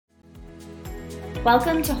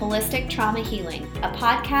Welcome to Holistic Trauma Healing, a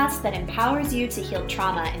podcast that empowers you to heal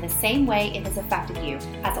trauma in the same way it has affected you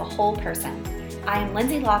as a whole person. I am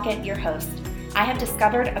Lindsay Lockett, your host. I have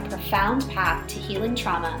discovered a profound path to healing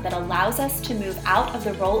trauma that allows us to move out of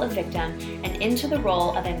the role of victim and into the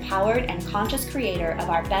role of empowered and conscious creator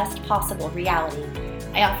of our best possible reality.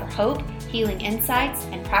 I offer hope, healing insights,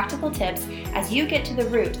 and practical tips as you get to the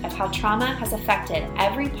root of how trauma has affected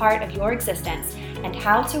every part of your existence and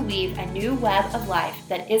how to weave a new web of life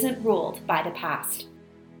that isn't ruled by the past.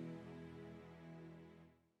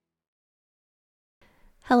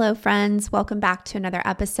 Hello, friends. Welcome back to another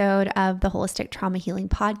episode of the Holistic Trauma Healing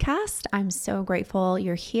Podcast. I'm so grateful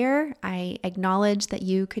you're here. I acknowledge that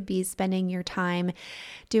you could be spending your time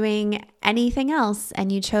doing anything else,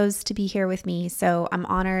 and you chose to be here with me. So I'm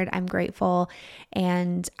honored, I'm grateful,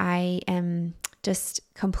 and I am just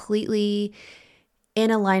completely in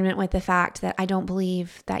alignment with the fact that I don't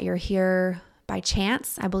believe that you're here by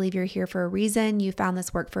chance. I believe you're here for a reason. You found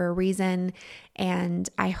this work for a reason. And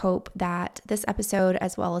I hope that this episode,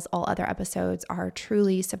 as well as all other episodes, are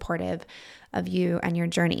truly supportive of you and your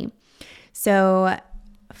journey. So,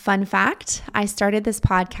 fun fact, I started this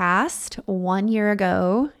podcast 1 year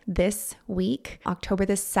ago this week. October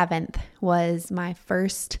the 7th was my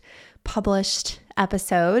first published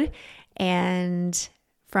episode. And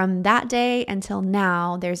from that day until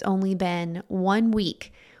now, there's only been 1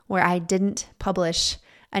 week where I didn't publish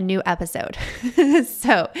a new episode.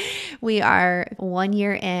 So we are 1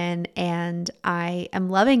 year in and I am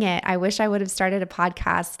loving it. I wish I would have started a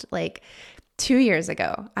podcast like 2 years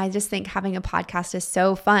ago. I just think having a podcast is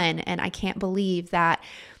so fun, and I can't believe that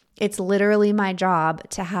it's literally my job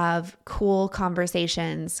to have cool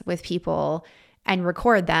conversations with people and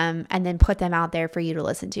record them and then put them out there for you to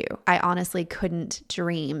listen to. I honestly couldn't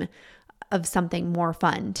dream of something more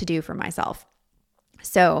fun to do for myself.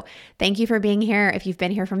 So thank you for being here. If you've been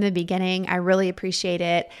here from the beginning, I really appreciate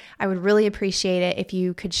it. I would really appreciate it if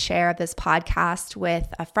you could share this podcast with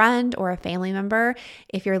a friend or a family member.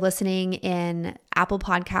 If you're listening in Apple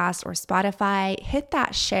Podcasts or Spotify, hit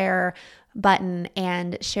that share button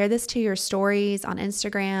and share this to your stories on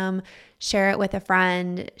Instagram, share it with a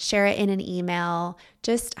friend, share it in an email.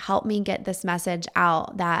 Just help me get this message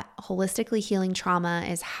out that holistically healing trauma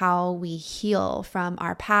is how we heal from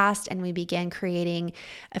our past and we begin creating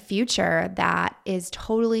a future that is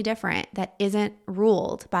totally different, that isn't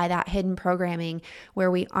ruled by that hidden programming, where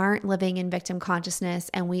we aren't living in victim consciousness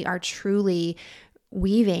and we are truly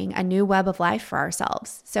weaving a new web of life for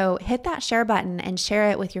ourselves. So hit that share button and share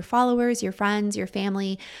it with your followers, your friends, your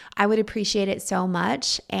family. I would appreciate it so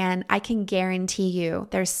much. And I can guarantee you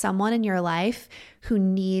there's someone in your life who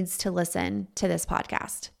needs to listen to this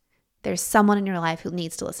podcast. There's someone in your life who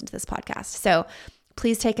needs to listen to this podcast. So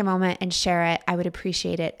please take a moment and share it. I would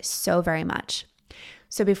appreciate it so very much.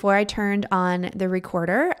 So before I turned on the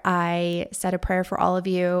recorder, I said a prayer for all of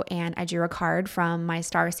you and I drew a card from my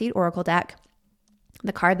Starseed Oracle deck.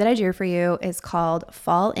 The card that I drew for you is called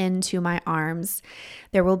Fall Into My Arms.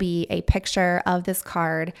 There will be a picture of this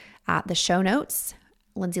card at the show notes,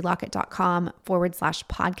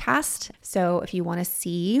 lindsaylockett.com/podcast. So if you want to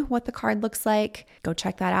see what the card looks like, go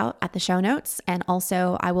check that out at the show notes. And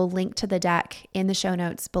also I will link to the deck in the show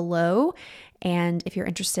notes below. And if you're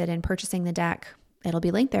interested in purchasing the deck, it'll be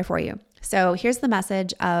linked there for you. So here's the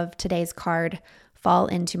message of today's card, Fall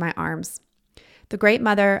Into My Arms. The Great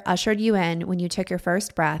Mother ushered you in when you took your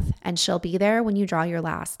first breath, and she'll be there when you draw your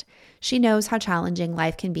last. She knows how challenging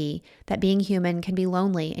life can be, that being human can be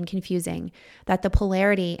lonely and confusing, that the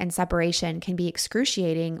polarity and separation can be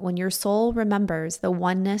excruciating when your soul remembers the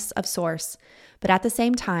oneness of Source, but at the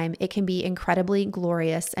same time, it can be incredibly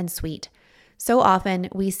glorious and sweet. So often,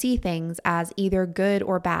 we see things as either good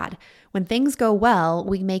or bad. When things go well,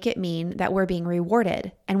 we make it mean that we're being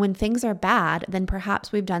rewarded, and when things are bad, then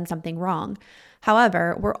perhaps we've done something wrong.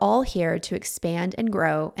 However, we're all here to expand and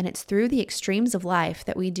grow, and it's through the extremes of life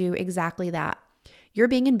that we do exactly that. You're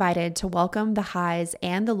being invited to welcome the highs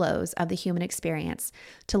and the lows of the human experience,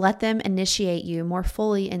 to let them initiate you more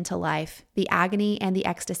fully into life, the agony and the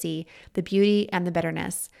ecstasy, the beauty and the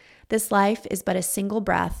bitterness. This life is but a single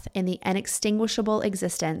breath in the inextinguishable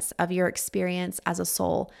existence of your experience as a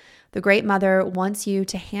soul. The Great Mother wants you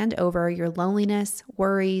to hand over your loneliness,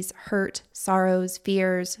 worries, hurt, sorrows,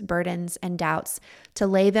 fears, burdens, and doubts, to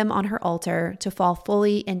lay them on her altar, to fall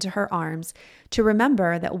fully into her arms, to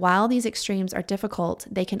remember that while these extremes are difficult,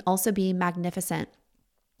 they can also be magnificent.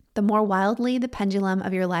 The more wildly the pendulum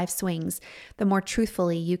of your life swings, the more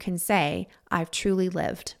truthfully you can say, I've truly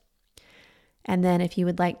lived. And then if you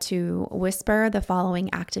would like to whisper the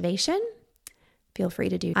following activation, feel free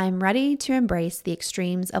to do. I'm ready to embrace the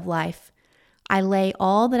extremes of life. I lay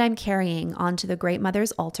all that I'm carrying onto the Great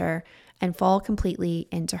Mother's altar and fall completely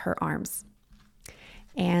into her arms.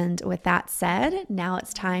 And with that said, now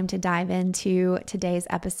it's time to dive into today's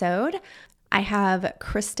episode. I have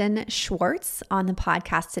Kristen Schwartz on the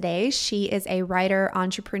podcast today. She is a writer,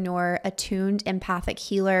 entrepreneur, attuned empathic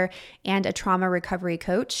healer, and a trauma recovery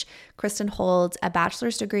coach. Kristen holds a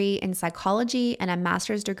bachelor's degree in psychology and a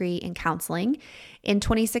master's degree in counseling. In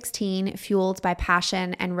 2016, fueled by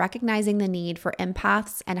passion and recognizing the need for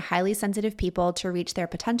empaths and highly sensitive people to reach their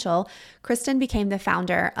potential, Kristen became the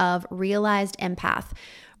founder of Realized Empath.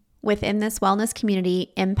 Within this wellness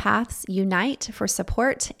community, empaths unite for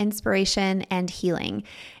support, inspiration, and healing.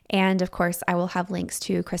 And of course, I will have links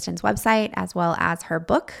to Kristen's website as well as her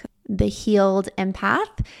book, The Healed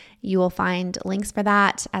Empath. You will find links for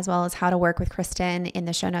that as well as how to work with Kristen in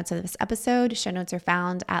the show notes of this episode. Show notes are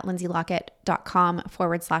found at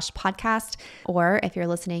lindsaylockett.com/podcast. Or if you're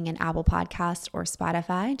listening in Apple Podcasts or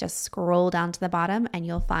Spotify, just scroll down to the bottom and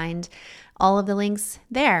you'll find all of the links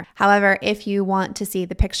there. However, if you want to see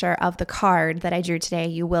the picture of the card that I drew today,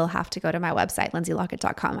 you will have to go to my website,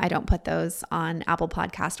 lindsaylockett.com. I don't put those on Apple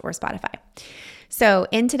Podcast or Spotify. So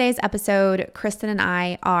in today's episode, Kristen and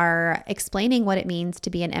I are explaining what it means to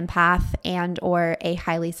be an empath and or a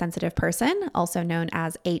highly sensitive person, also known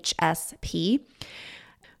as HSP.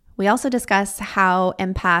 We also discuss how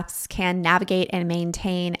empaths can navigate and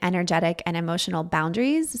maintain energetic and emotional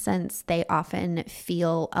boundaries since they often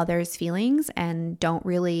feel others' feelings and don't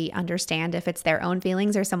really understand if it's their own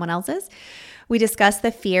feelings or someone else's. We discuss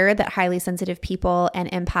the fear that highly sensitive people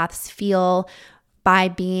and empaths feel by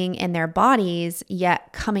being in their bodies,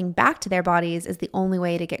 yet coming back to their bodies is the only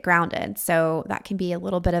way to get grounded. So that can be a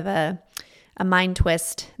little bit of a mind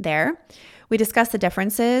twist there. We discuss the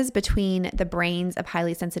differences between the brains of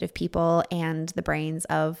highly sensitive people and the brains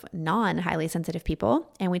of non-highly sensitive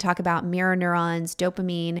people. And we talk about mirror neurons,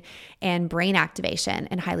 dopamine, and brain activation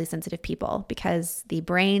in highly sensitive people because the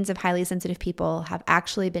brains of highly sensitive people have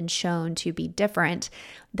actually been shown to be different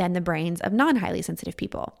than the brains of non-highly sensitive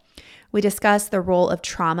people. We discuss the role of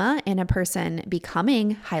trauma in a person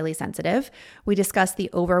becoming highly sensitive. We discuss the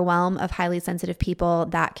overwhelm of highly sensitive people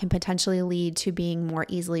that can potentially lead to being more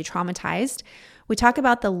easily traumatized. We talk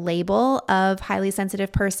about the label of highly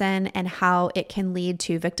sensitive person and how it can lead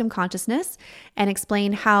to victim consciousness and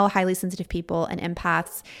explain how highly sensitive people and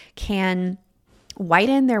empaths can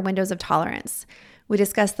widen their windows of tolerance. We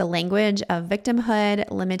discuss the language of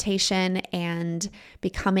victimhood, limitation, and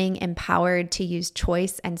becoming empowered to use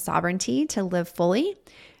choice and sovereignty to live fully.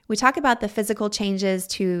 We talk about the physical changes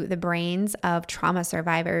to the brains of trauma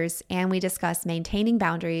survivors, and we discuss maintaining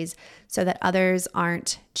boundaries so that others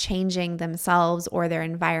aren't changing themselves or their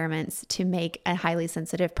environments to make a highly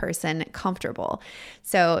sensitive person comfortable.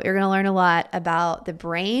 So you're going to learn a lot about the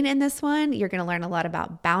brain in this one. You're going to learn a lot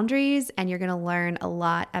about boundaries, and you're going to learn a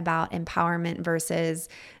lot about empowerment versus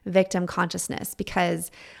victim consciousness,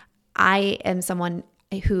 because I am someone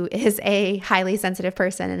who is a highly sensitive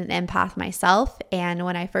person and an empath myself. And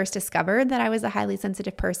when I first discovered that I was a highly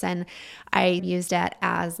sensitive person, I used it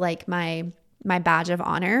as like my badge of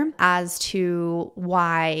honor as to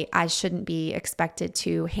why I shouldn't be expected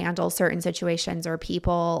to handle certain situations or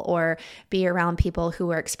people or be around people who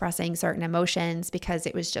were expressing certain emotions because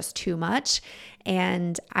it was just too much.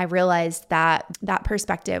 And I realized that that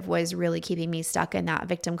perspective was really keeping me stuck in that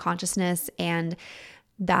victim consciousness, and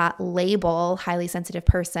that label, highly sensitive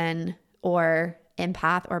person or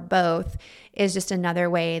empath or both, is just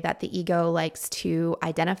another way that the ego likes to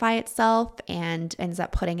identify itself and ends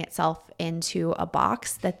up putting itself into a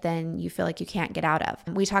box that then you feel like you can't get out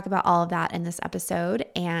of. We talk about all of that in this episode,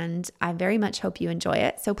 and I very much hope you enjoy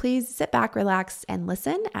it. So please sit back, relax, and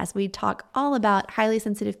listen as we talk all about highly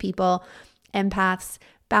sensitive people, empaths,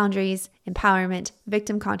 boundaries, empowerment,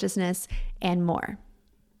 victim consciousness, and more.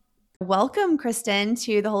 Welcome, Kristen,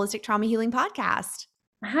 to the Holistic Trauma Healing Podcast.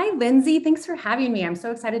 Hi, Lindsay. Thanks for having me. I'm so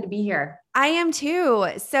excited to be here. I am too.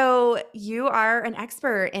 So you are an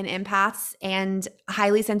expert in empaths and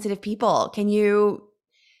highly sensitive people. Can you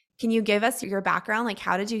give us your background? Like,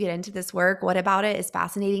 how did you get into this work? What about it is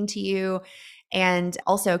fascinating to you? And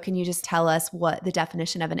also, can you just tell us what the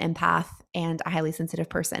definition of an empath and a highly sensitive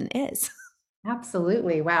person is?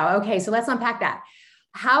 Absolutely. Wow. Okay. So let's unpack that.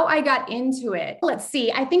 How I got into it. Let's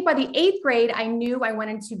see. I think by the 8th grade, I knew I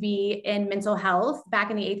wanted to be in mental health.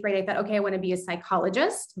 Back in the 8th grade, I thought, okay, I want to be a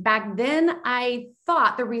psychologist. Back then, I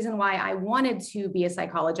thought the reason why I wanted to be a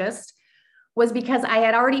psychologist was because I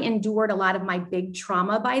had already endured a lot of my big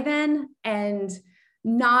trauma by then, and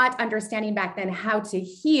not understanding back then how to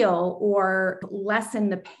heal or lessen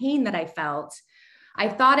the pain that I felt. I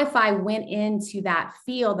thought if I went into that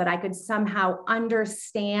field that I could somehow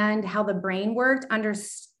understand how the brain worked,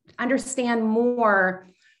 understand more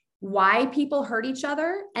why people hurt each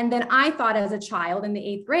other. And then I thought as a child in the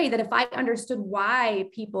 8th grade that if I understood why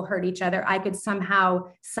people hurt each other, I could somehow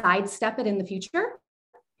sidestep it in the future.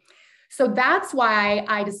 So that's why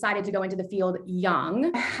I decided to go into the field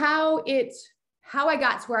young. How I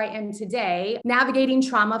got to where I am today, navigating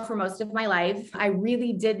trauma for most of my life. I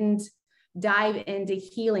really didn't dive into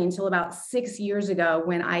healing until about 6 years ago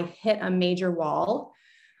when I hit a major wall.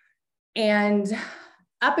 And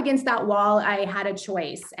up against that wall, I had a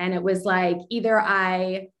choice. And it was like, either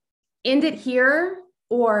I end it here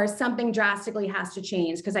or something drastically has to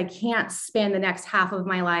change, because I can't spend the next half of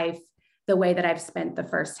my life the way that I've spent the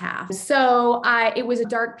first half. So it was a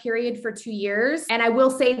dark period for 2 years. And I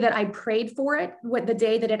will say that I prayed for it the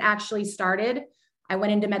day that it actually started. I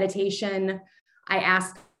went into meditation. I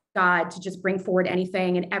asked God to just bring forward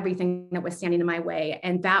anything and everything that was standing in my way.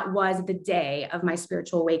 And that was the day of my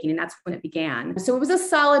spiritual awakening. That's when it began. So it was a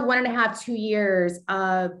solid 1.5, 2 years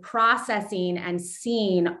of processing and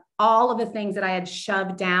seeing all of the things that I had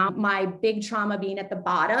shoved down, my big trauma being at the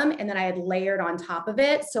bottom, and then I had layered on top of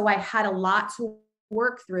it. So I had a lot to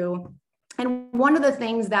work through. And one of the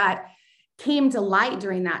things that came to light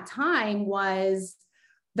during that time was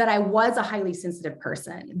that I was a highly sensitive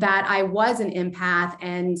person, that I was an empath.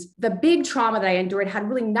 And the big trauma that I endured had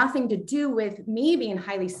really nothing to do with me being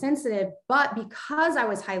highly sensitive, but because I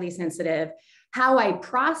was highly sensitive, how I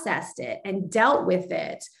processed it and dealt with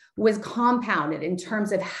it was compounded in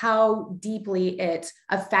terms of how deeply it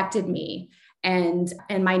affected me and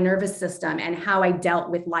my nervous system and how I dealt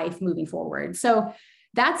with life moving forward. So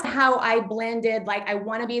that's how I blended, like, I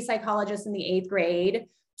want to be a psychologist in the 8th grade,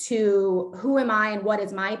 to who am I and what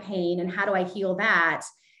is my pain and how do I heal that?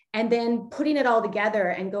 And then putting it all together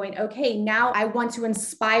and going, okay, now I want to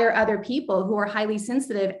inspire other people who are highly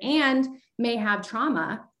sensitive and may have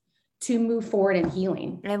trauma to move forward in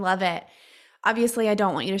healing. I love it. Obviously, I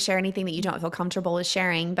don't want you to share anything that you don't feel comfortable with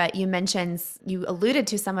sharing, but you alluded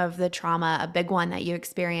to some of the trauma, a big one that you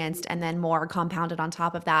experienced, and then more compounded on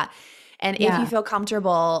top of that. And if you feel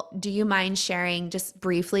comfortable, do you mind sharing just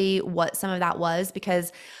briefly what some of that was?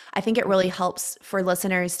 Because I think it really helps for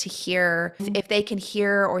listeners to hear, if they can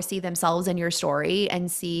hear or see themselves in your story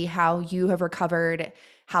and see how you have recovered,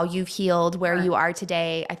 how you've healed, where you are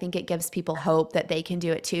today. I think it gives people hope that they can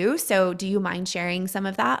do it too. So do you mind sharing some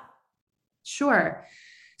of that? Sure.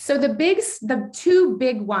 So the two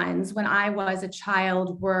big ones when I was a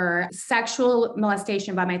child were sexual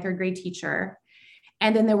molestation by my 3rd grade teacher.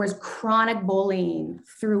 And then there was chronic bullying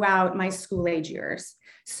throughout my school age years.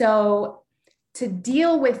 So to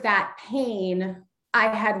deal with that pain, I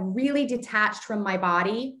had really detached from my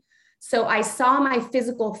body. So I saw my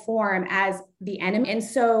physical form as the enemy. And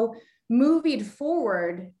so moving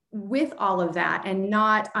forward with all of that and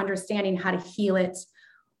not understanding how to heal it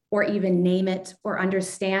or even name it or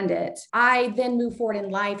understand it, I then move forward in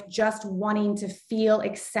life just wanting to feel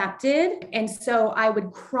accepted. And so I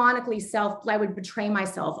would I would betray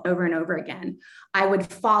myself over and over again. I would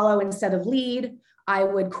follow instead of lead. I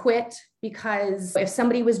would quit because if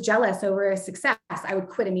somebody was jealous over a success, I would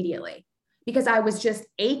quit immediately because I was just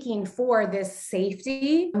aching for this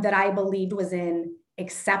safety that I believed was in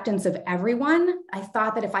acceptance of everyone. I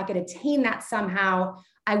thought that if I could attain that somehow,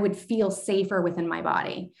 I would feel safer within my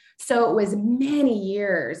body. So it was many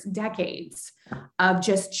years, decades of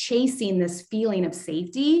just chasing this feeling of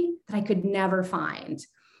safety that I could never find.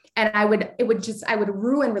 And I would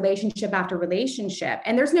ruin relationship after relationship.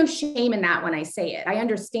 And there's no shame in that when I say it. I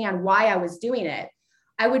understand why I was doing it.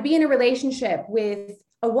 I would be in a relationship with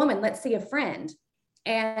a woman, let's say a friend.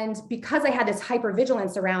 And because I had this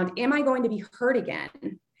hypervigilance around, am I going to be hurt again?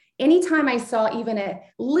 Anytime I saw even a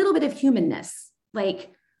little bit of humanness,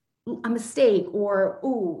 like a mistake or,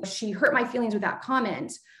 ooh, she hurt my feelings with that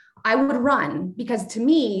comment, I would run because to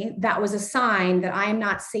me, that was a sign that I am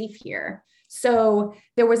not safe here. So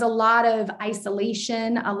there was a lot of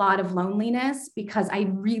isolation, a lot of loneliness because I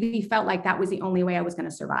really felt like that was the only way I was going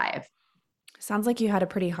to survive. Sounds like you had a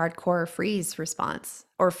pretty hardcore freeze response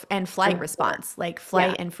and flight response, like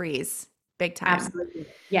flight and freeze, big time. Absolutely.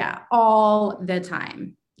 Yeah. All the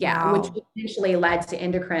time. Yeah. Wow. Which eventually led to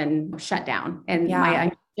endocrine shutdown and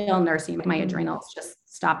I'm still nursing. My adrenals just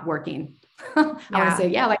stopped working. I want to say,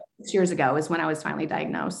 like 6 years ago is when I was finally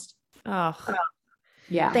diagnosed. Oh,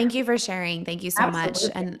 yeah. Thank you for sharing. Thank you so Absolutely.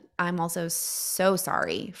 much. And I'm also so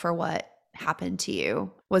sorry for what happened to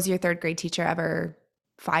you. Was your 3rd grade teacher ever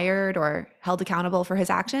fired or held accountable for his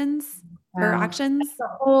actions? her actions? That's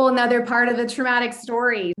a whole another part of the traumatic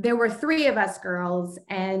story. There were three of us girls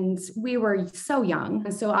and we were so young.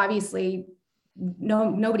 And so obviously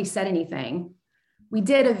nobody said anything. We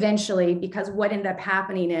did eventually, because what ended up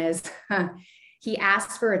happening is he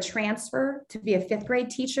asked for a transfer to be a fifth grade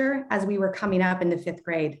teacher as we were coming up into fifth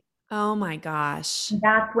grade. Oh my gosh.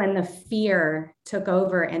 That's when the fear took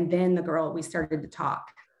over. And then we started to talk.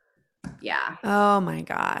 Yeah. Oh my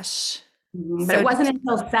gosh. But it wasn't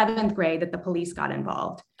until seventh grade that the police got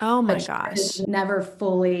involved. Oh my gosh.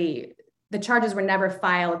 The charges were never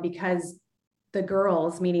filed because the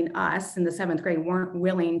girls, meaning us in the seventh grade, weren't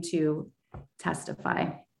willing to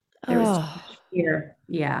testify. There was too much fear.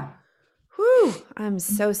 Yeah. Whew. I'm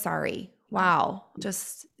so sorry. Wow.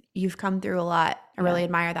 Just, you've come through a lot. I really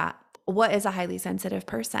admire that. What is a highly sensitive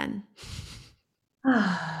person?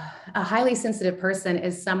 A highly sensitive person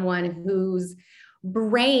is someone whose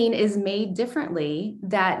brain is made differently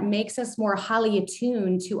that makes us more highly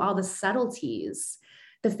attuned to all the subtleties,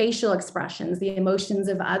 the facial expressions, the emotions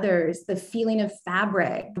of others, the feeling of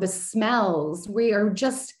fabric, the smells. We are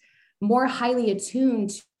just more highly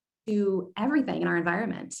attuned to everything in our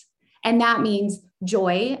environment. And that means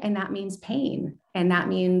joy, and that means pain, and that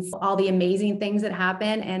means all the amazing things that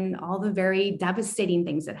happen and all the very devastating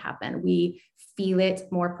things that happen. We feel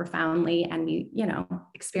it more profoundly, and we,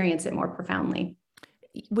 experience it more profoundly.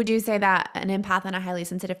 Would you say that an empath and a highly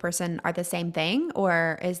sensitive person are the same thing,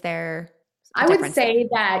 or is there I would say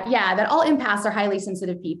that all empaths are highly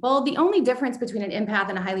sensitive people. The only difference between an empath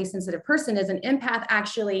and a highly sensitive person is an empath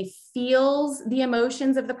actually feels the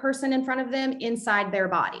emotions of the person in front of them inside their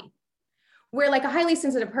body. Where like a highly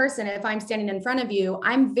sensitive person, if I'm standing in front of you,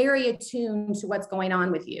 I'm very attuned to what's going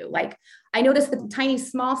on with you. Like I notice the tiny,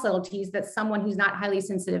 small subtleties that someone who's not highly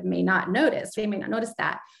sensitive may not notice. They may not notice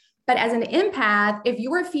that. But as an empath, if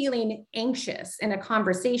you're feeling anxious in a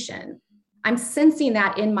conversation, I'm sensing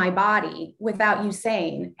that in my body without you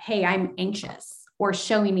saying, hey, I'm anxious, or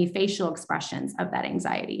showing me facial expressions of that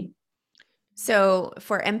anxiety. So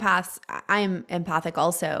for empaths, I'm empathic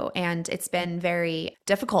also, and it's been very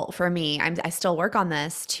difficult for me. I still work on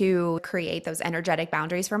this to create those energetic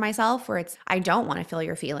boundaries for myself where I don't want to feel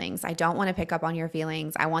your feelings. I don't want to pick up on your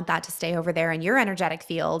feelings. I want that to stay over there in your energetic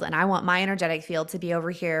field. And I want my energetic field to be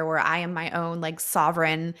over here where I am my own like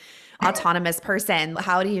sovereign, autonomous person.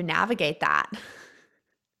 How do you navigate that?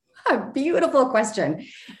 A beautiful question.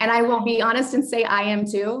 And I will be honest and say I am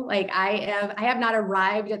too. Like I have not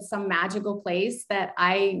arrived at some magical place that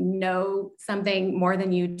I know something more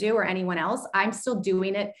than you do or anyone else. I'm still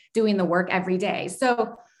doing the work every day.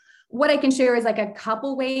 So what I can share is like a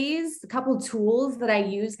couple tools that I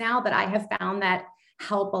use now that I have found that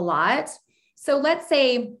help a lot. So let's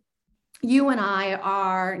say you and I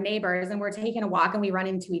are neighbors and we're taking a walk and we run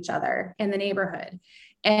into each other in the neighborhood.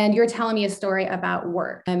 And you're telling me a story about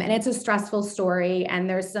work, and it's a stressful story, and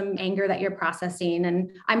there's some anger that you're processing,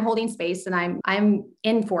 and I'm holding space and I'm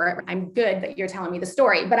in for it. I'm good that you're telling me the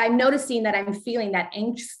story, but I'm noticing that I'm feeling that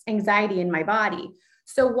anxiety in my body.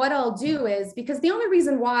 So what I'll do is, because the only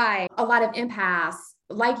reason why a lot of empaths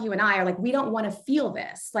like you and I are like, we don't want to feel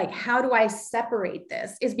this. Like, how do I separate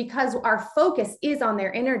this? Is because our focus is on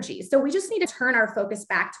their energy. So we just need to turn our focus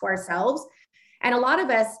back to ourselves. And a lot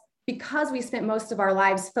of us, because we spent most of our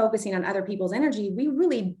lives focusing on other people's energy, we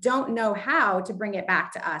really don't know how to bring it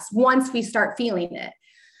back to us once we start feeling it.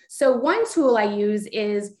 So one tool I use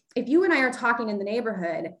is if you and I are talking in the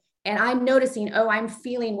neighborhood and I'm noticing, oh, I'm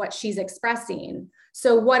feeling what she's expressing.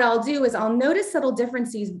 So what I'll do is I'll notice subtle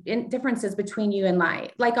differences between you and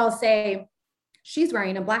I. Like I'll say, she's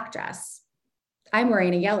wearing a black dress. I'm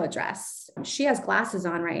wearing a yellow dress. She has glasses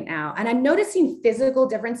on right now. And I'm noticing physical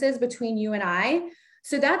differences between you and I.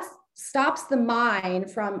 So that stops the mind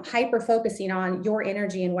from hyper focusing on your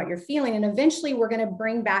energy and what you're feeling. And eventually we're going to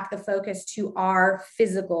bring back the focus to our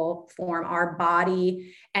physical form, our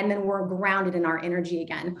body, and then we're grounded in our energy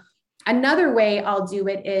again. Another way I'll do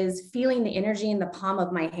it is feeling the energy in the palm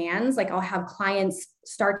of my hands. Like I'll have clients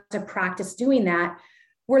start to practice doing that,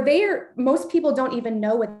 where most people don't even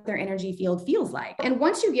know what their energy field feels like. And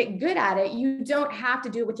once you get good at it, you don't have to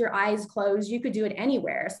do it with your eyes closed. You could do it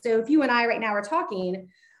anywhere. So if you and I right now are talking,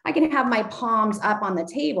 I can have my palms up on the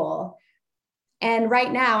table. And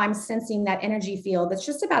right now I'm sensing that energy field that's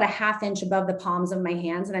just about a half inch above the palms of my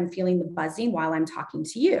hands. And I'm feeling the buzzing while I'm talking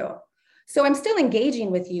to you. So I'm still engaging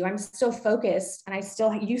with you. I'm still focused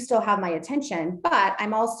and you still have my attention, but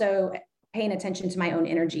I'm also paying attention to my own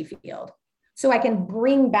energy field. So I can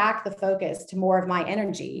bring back the focus to more of my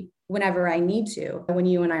energy whenever I need to, when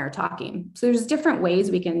you and I are talking. So there's different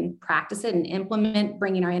ways we can practice it and implement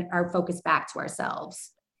bringing our focus back to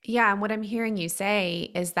ourselves. Yeah, and what I'm hearing you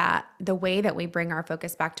say is that the way that we bring our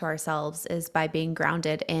focus back to ourselves is by being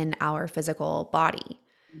grounded in our physical body,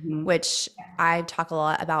 Mhm. which I talk a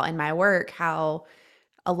lot about in my work, how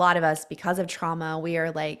a lot of us, because of trauma, we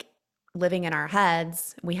are like living in our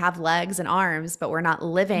heads. We have legs and arms, but we're not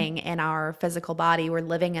living in our physical body. We're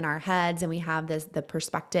living in our heads, and we have the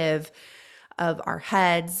perspective of our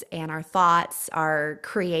heads, and our thoughts are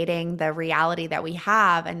creating the reality that we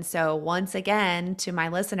have. And so, once again, to my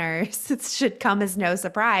listeners, it should come as no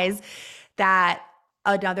surprise that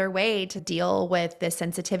another way to deal with this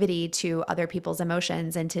sensitivity to other people's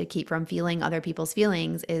emotions and to keep from feeling other people's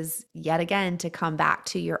feelings is yet again to come back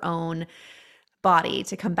to your own body,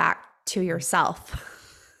 to come back to yourself.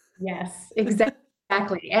 Yes,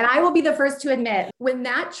 exactly. And I will be the first to admit, when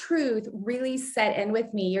that truth really set in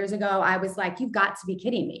with me years ago, I was like, you've got to be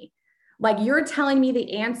kidding me. Like, you're telling me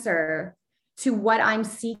the answer to what I'm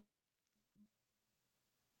seeking,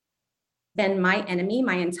 been my enemy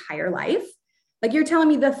my entire life. Like, you're telling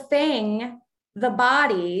me the thing, the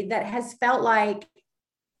body that has felt like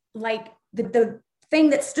the thing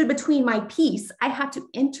that stood between my peace, I had to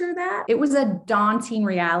enter that. It was a daunting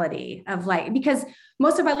reality of like, because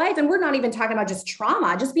most of my life, and we're not even talking about just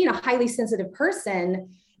trauma, just being a highly sensitive person.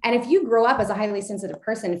 And if you grow up as a highly sensitive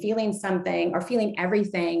person, feeling something or feeling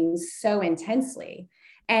everything so intensely,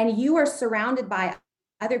 and you are surrounded by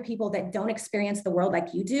other people that don't experience the world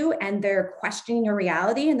like you do, and they're questioning your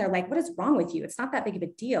reality, and they're like, what is wrong with you? It's not that big of a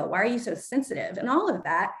deal. Why are you so sensitive? And all of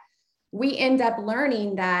that, we end up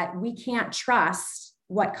learning that we can't trust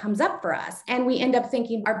what comes up for us. And we end up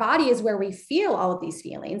thinking our body is where we feel all of these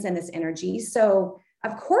feelings and this energy. So,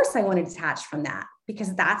 of course, I want to detach from that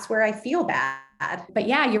because that's where I feel bad. But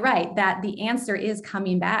yeah, you're right that the answer is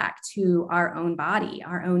coming back to our own body,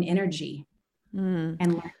 our own energy, Mm,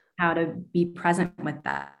 and learn how to be present with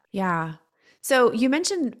that. yeah. So you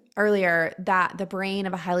mentioned earlier that the brain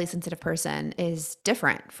of a highly sensitive person is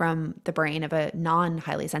different from the brain of a non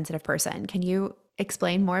highly sensitive person. Can you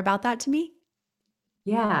explain more about that to me?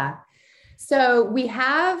 Yeah. So we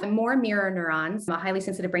have more mirror neurons. A highly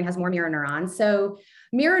sensitive brain has more mirror neurons. So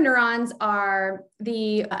mirror neurons are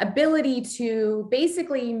the ability to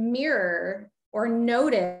basically mirror or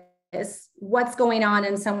notice what's going on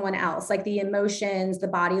in someone else, like the emotions, the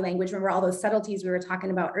body language. Remember all those subtleties we were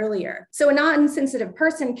talking about earlier. So a non-sensitive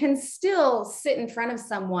person can still sit in front of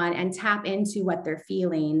someone and tap into what they're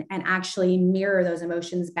feeling and actually mirror those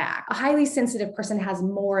emotions back. A highly sensitive person has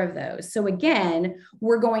more of those. So again,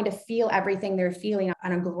 we're going to feel everything they're feeling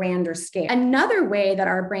on a grander scale. Another way that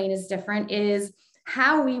our brain is different is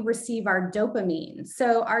how we receive our dopamine.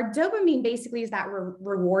 So our dopamine basically is that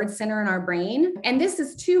reward center in our brain. And this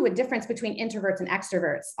is too a difference between introverts and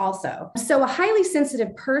extroverts also. So a highly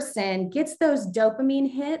sensitive person gets those dopamine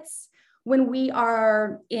hits when we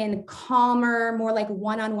are in calmer, more like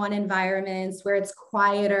one-on-one environments where it's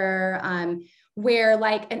quieter, where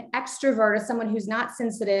like an extrovert or someone who's not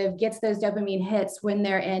sensitive gets those dopamine hits when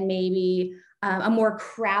they're in maybe a more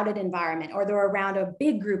crowded environment or they're around a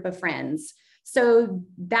big group of friends. So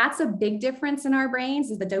that's a big difference in our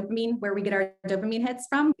brains is the dopamine, where we get our dopamine hits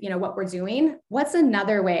from, what we're doing. What's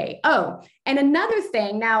another way? Oh, and another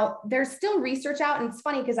thing, now there's still research out, and it's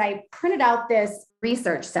funny because I printed out this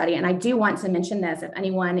research study, and I do want to mention this if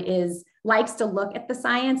anyone likes to look at the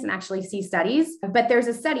science and actually see studies. But there's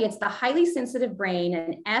a study, it's the Highly Sensitive Brain,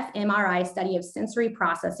 an fMRI study of sensory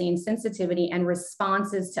processing, sensitivity, and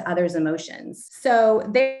responses to others' emotions. So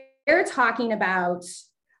they're talking about,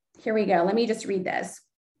 here we go. Let me just read this.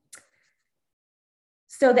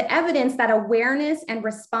 So the evidence that awareness and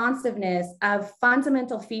responsiveness of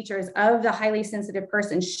fundamental features of the highly sensitive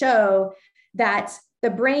person show that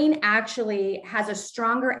the brain actually has a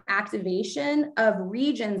stronger activation of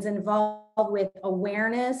regions involved with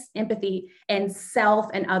awareness, empathy, and self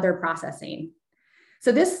and other processing.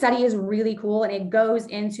 So this study is really cool, and it goes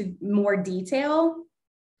into more detail.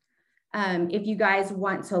 If you guys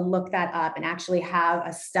want to look that up and actually have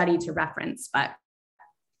a study to reference, but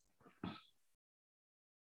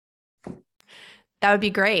That would be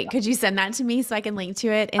great. Could you send that to me so I can link to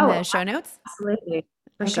it in the show notes? absolutely,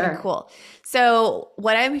 for Okay, sure. cool. So,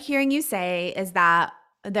 what I'm hearing you say is that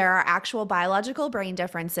there are actual biological brain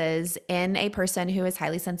differences in a person who is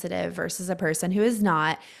highly sensitive versus a person who is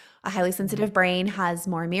not. A highly sensitive brain has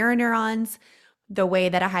more mirror neurons. The way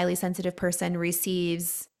that a highly sensitive person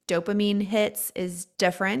receives dopamine hits is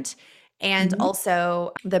different. and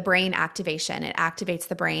also the brain activation. It activates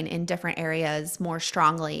the brain in different areas more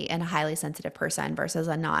strongly in a highly sensitive person versus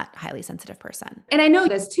a not highly sensitive person. And I know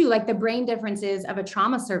this too, like the brain differences of a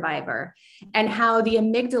trauma survivor and how the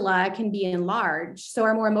amygdala can be enlarged. So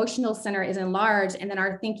our more emotional center is enlarged, and then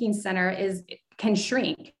our thinking center can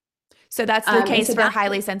shrink. So that's the case for a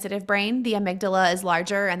highly sensitive brain. The amygdala is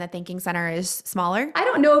larger and the thinking center is smaller. I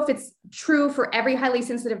don't know if it's true for every highly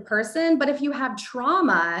sensitive person, but if you have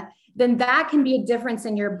trauma, then that can be a difference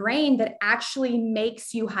in your brain that actually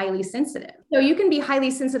makes you highly sensitive. So you can be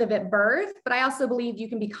highly sensitive at birth, but I also believe you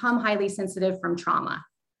can become highly sensitive from trauma.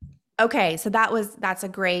 Okay, so that's a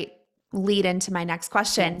great lead into my next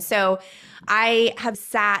question. So I have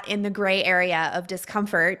sat in the gray area of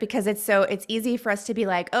discomfort because it's easy for us to be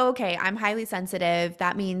like, oh, okay, I'm highly sensitive.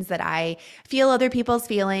 That means that I feel other people's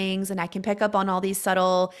feelings and I can pick up on all these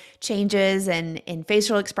subtle changes in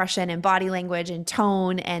facial expression and body language and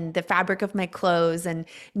tone and the fabric of my clothes and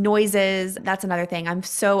noises. That's another thing. I'm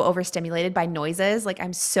so overstimulated by noises. Like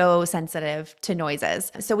I'm so sensitive to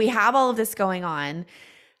noises. So we have all of this going on.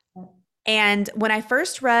 And when I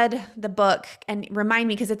first read the book, and remind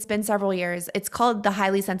me, because it's been several years, it's called The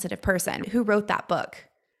Highly Sensitive Person. Who wrote that book?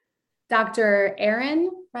 Dr.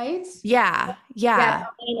 Aaron, right? Yeah.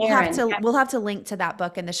 We'll have to link to that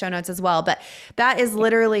book in the show notes as well. But that is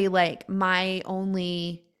literally like my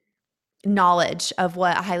only knowledge of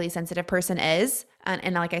what a highly sensitive person is.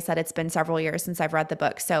 And like I said, it's been several years since I've read the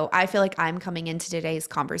book. So I feel like I'm coming into today's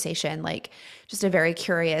conversation like just a very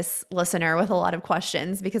curious listener with a lot of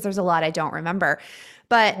questions because there's a lot I don't remember.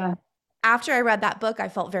 But after I read that book, I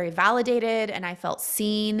felt very validated and I felt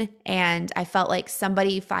seen, and I felt like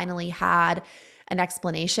somebody finally had an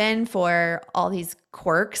explanation for all these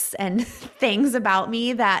quirks and things about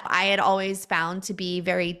me that I had always found to be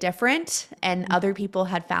very different and other people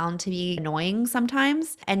had found to be annoying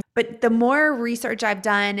sometimes. But the more research I've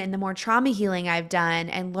done and the more trauma healing I've done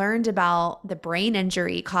and learned about the brain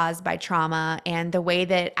injury caused by trauma and the way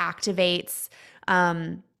that it activates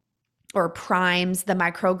or primes the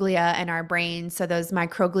microglia in our brain. So those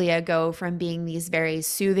microglia go from being these very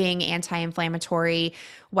soothing, anti-inflammatory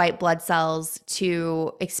white blood cells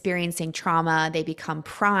to experiencing trauma. They become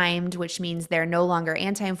primed, which means they're no longer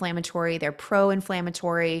anti-inflammatory, they're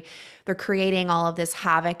pro-inflammatory. They're creating all of this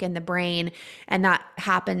havoc in the brain. And that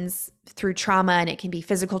happens through trauma, and it can be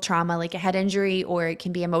physical trauma like a head injury, or it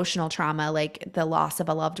can be emotional trauma like the loss of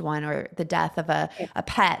a loved one or the death of a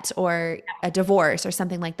pet or a divorce or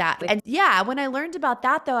something like that. And yeah, when I learned about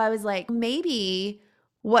that though, I was like, maybe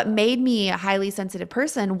what made me a highly sensitive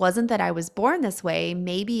person wasn't that I was born this way.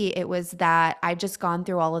 Maybe it was that I've just gone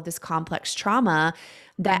through all of this complex trauma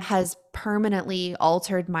that has permanently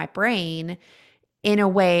altered my brain in a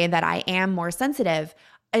way that I am more sensitive.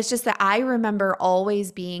 It's just that I remember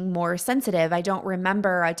always being more sensitive. I don't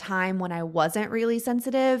remember a time when I wasn't really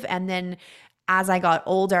sensitive. And then as I got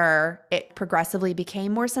older, it progressively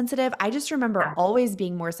became more sensitive. I just remember always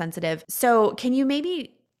being more sensitive. So can you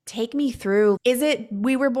maybe take me through, is it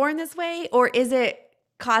we were born this way, or is it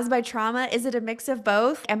caused by trauma? Is it a mix of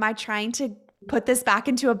both? Am I trying to put this back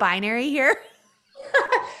into a binary here?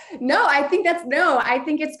 No, I think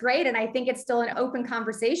it's great. And I think it's still an open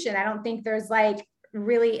conversation. I don't think there's like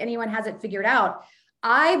really anyone has it figured out.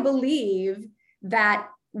 I believe that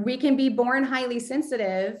we can be born highly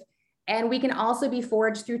sensitive and we can also be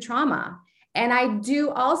forged through trauma. And I do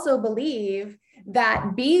also believe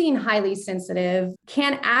that being highly sensitive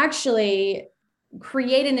can actually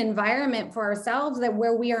create an environment for ourselves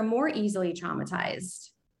where we are more easily traumatized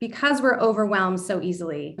because we're overwhelmed so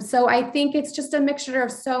easily. So I think it's just a mixture of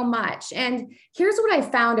so much. And here's what I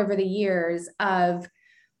found over the years of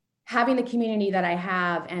having the community that I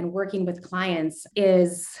have and working with clients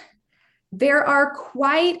is there are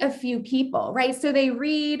quite a few people, right? So they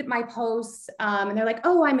read my posts and they're like,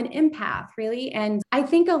 oh, I'm an empath, really? And I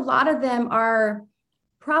think a lot of them are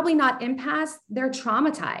probably not empaths, they're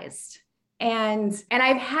traumatized. And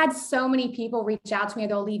I've had so many people reach out to me,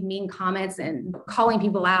 they'll leave mean comments and calling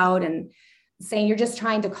people out and saying, you're just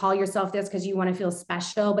trying to call yourself this because you want to feel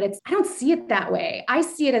special. But I don't see it that way. I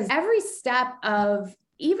see it as every step of,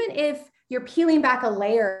 even if you're peeling back a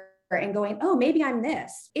layer and going, oh, maybe I'm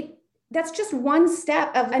this. That's just one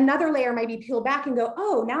step of another layer maybe peel back and go,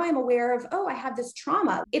 oh, now I'm aware of, oh, I have this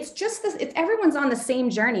trauma. It's just this, everyone's on the same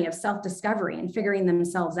journey of self-discovery and figuring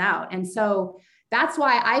themselves out. And so that's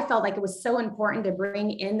why I felt like it was so important to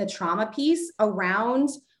bring in the trauma piece around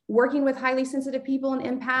working with highly sensitive people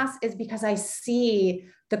and empaths, is because I see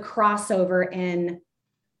the crossover in,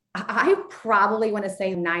 I probably want to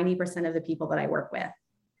say 90% of the people that I work with,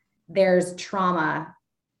 there's trauma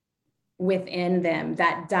within them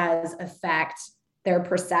that does affect their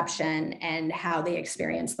perception and how they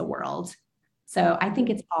experience the world. So I think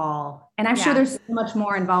it's all, and I'm sure there's so much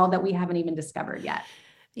more involved that we haven't even discovered yet.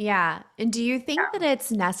 Yeah. And do you think that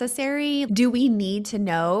it's necessary? Do we need to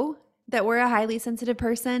know that we're a highly sensitive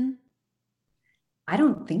person? I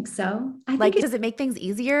don't think so. I Like, think does it make things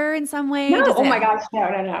easier in some way? no. Does Oh it? my gosh.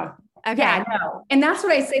 No. Okay. Yeah, no. And that's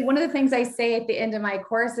what I say. One of the things I say at the end of my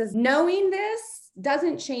course is knowing this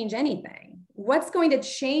doesn't change anything. What's going to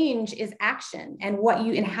change is action and what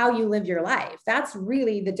you and how you live your life. That's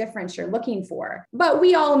really the difference you're looking for. But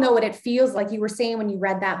we all know what it feels like. You were saying when you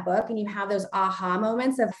read that book and you have those aha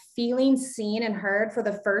moments of feeling seen and heard for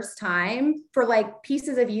the first time for like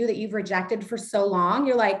pieces of you that you've rejected for so long.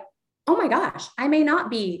 You're like, oh my gosh, I may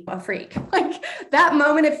not be a freak. Like that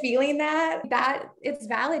moment of feeling that it's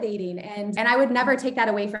validating. And I would never take that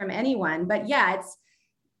away from anyone. But yeah, it's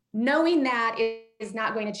knowing that is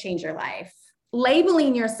not going to change your life.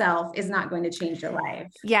 Labeling yourself is not going to change your life.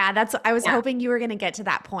 Yeah, I was hoping you were going to get to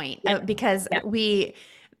that point because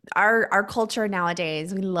our culture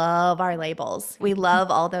nowadays, we love our labels. We love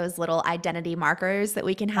all those little identity markers that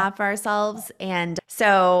we can have for ourselves. And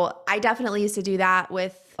so I definitely used to do that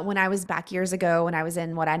when I was back years ago, when I was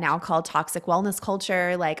in what I now call toxic wellness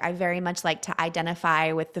culture. Like I very much like to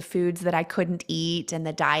identify with the foods that I couldn't eat and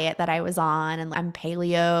the diet that I was on. And I'm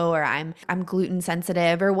paleo or I'm gluten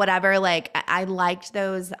sensitive or whatever. Like I liked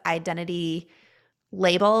those identity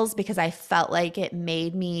labels because I felt like it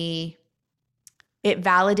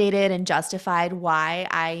validated and justified why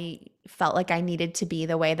I felt like I needed to be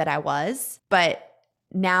the way that I was. But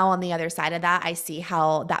now on the other side of that, I see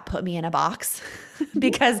how that put me in a box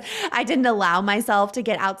because I didn't allow myself to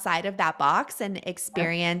get outside of that box and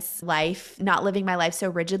experience life, not living my life so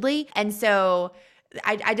rigidly. And so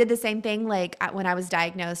I did the same thing like when I was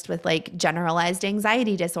diagnosed with like generalized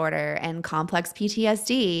anxiety disorder and complex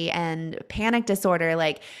PTSD and panic disorder.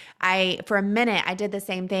 Like for a minute, I did the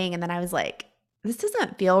same thing. And then I was like, this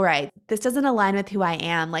doesn't feel right. This doesn't align with who I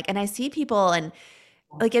am. Like, and I see people and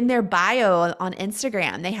like in their bio on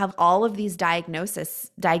Instagram, they have all of these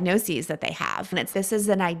diagnoses that they have. And this is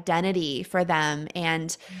an identity for them.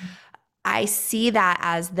 And I see that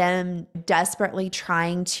as them desperately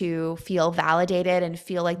trying to feel validated and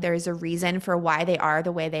feel like there's a reason for why they are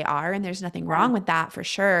the way they are. And there's nothing wrong with that for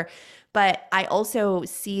sure. But I also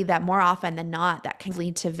see that more often than not, that can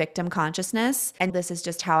lead to victim consciousness. And this is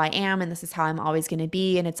just how I am. And this is how I'm always going to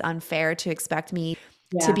be. And it's unfair to expect me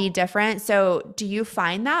to be different. So do you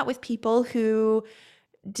find that with people who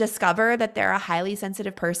discover that they're a highly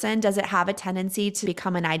sensitive person? Does it have a tendency to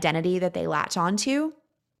become an identity that they latch onto?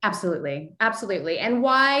 Absolutely. Absolutely. And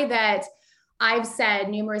why that I've said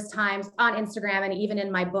numerous times on Instagram and even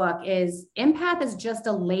in my book is empath is just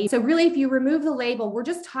a label. So really, if you remove the label, we're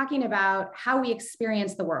just talking about how we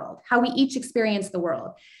experience the world, how we each experience the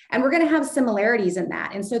world. And we're going to have similarities in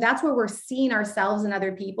that. And so that's where we're seeing ourselves and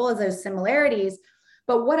other people as those similarities.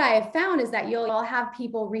 But what I have found is that you'll all have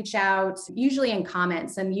people reach out, usually in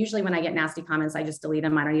comments. And usually when I get nasty comments, I just delete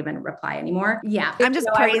them. I don't even reply anymore. Yeah. I'm just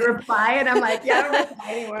praising. I reply and I'm like, I don't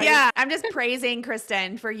reply anymore. Yeah. I'm just praising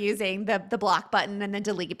Kristen for using the block button and the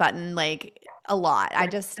delete button like a lot.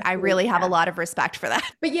 I really have a lot of respect for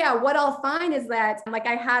that. But yeah, what I'll find is that like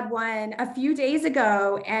I had one a few days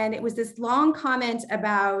ago and it was this long comment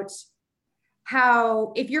about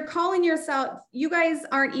how if you're calling yourself, you guys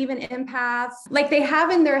aren't even empaths, like they have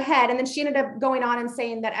in their head. And then she ended up going on and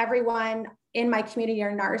saying that everyone in my community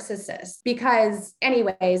are narcissists because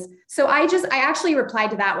anyways, so I actually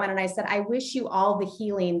replied to that one. And I said, I wish you all the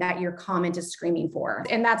healing that your comment is screaming for.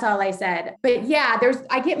 And that's all I said. But yeah,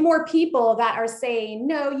 I get more people that are saying,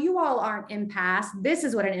 no, you all aren't empaths. This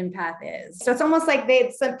is what an empath is. So it's almost like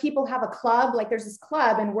some people have a club, like there's this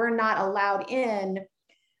club and we're not allowed in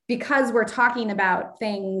because we're talking about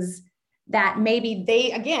things that maybe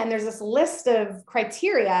there's this list of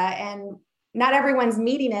criteria and not everyone's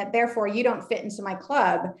meeting it. Therefore, you don't fit into my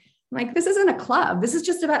club. I'm like, this isn't a club. This is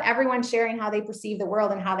just about everyone sharing how they perceive the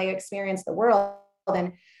world and how they experience the world.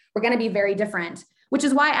 And we're going to be very different, which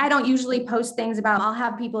is why I don't usually post things about, I'll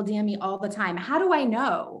have people DM me all the time. How do I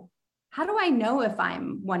know? How do I know if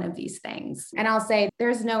I'm one of these things? And I'll say,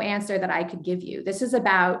 there's no answer that I could give you. This is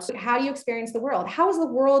about how do you experience the world? How is the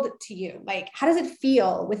world to you? Like, how does it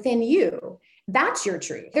feel within you? That's your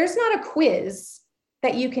truth. There's not a quiz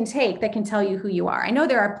that you can take that can tell you who you are. I know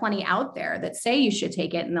there are plenty out there that say you should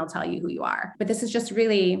take it and they'll tell you who you are. But this is just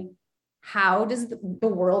really, how does the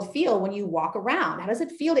world feel when you walk around? How does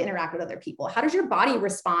it feel to interact with other people? How does your body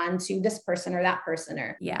respond to this person or that person?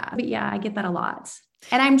 But yeah, I get that a lot.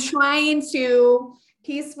 And I'm trying to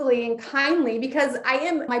peacefully and kindly, because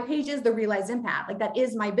my page is the Realized Empath. Like that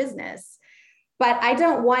is my business. But I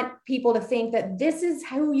don't want people to think that this is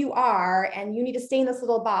who you are and you need to stay in this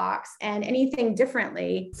little box and anything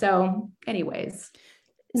differently. So anyways,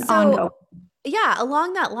 ongoing. Yeah,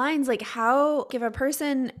 along that lines, like how if a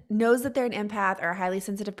person knows that they're an empath or a highly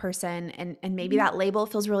sensitive person and maybe that label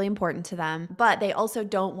feels really important to them, but they also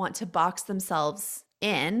don't want to box themselves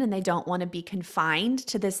in and they don't want to be confined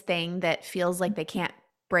to this thing that feels like they can't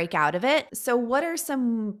break out of it. So what are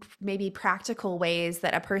some maybe practical ways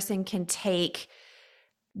that a person can take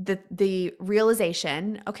the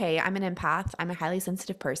realization, okay, I'm an empath, I'm a highly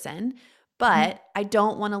sensitive person, but I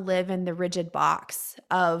don't want to live in the rigid box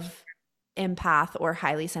of empath or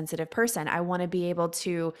highly sensitive person. I want to be able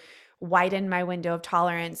to widen my window of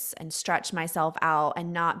tolerance and stretch myself out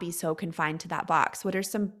and not be so confined to that box. What are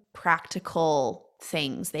some practical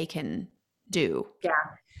things they can do? Yeah.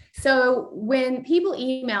 So when people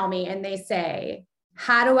email me and they say,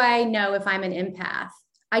 how do I know if I'm an empath?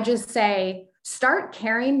 I just say, start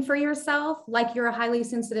caring for yourself like you're a highly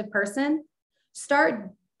sensitive person.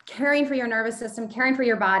 Start caring for your nervous system, caring for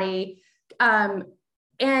your body.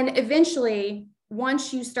 And eventually,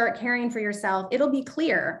 once you start caring for yourself, it'll be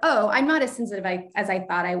clear. Oh, I'm not as sensitive as I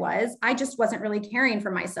thought I was. I just wasn't really caring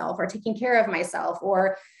for myself or taking care of myself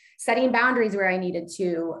or setting boundaries where I needed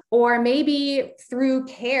to. Or maybe through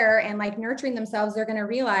care and like nurturing themselves, they're going to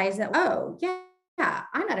realize that, oh, yeah,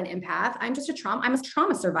 I'm not an empath. I'm a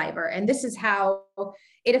trauma survivor. And this is how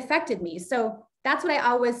it affected me. So that's what I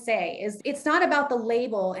always say is it's not about the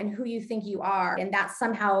label and who you think you are. And that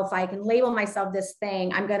somehow, if I can label myself this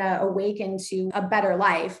thing, I'm going to awaken to a better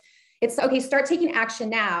life. It's okay, start taking action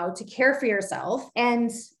now to care for yourself. And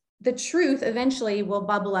the truth eventually will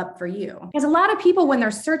bubble up for you. Because a lot of people, when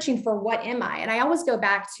they're searching for what am I, and I always go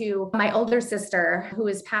back to my older sister who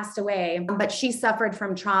has passed away, but she suffered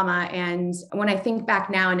from trauma. And when I think back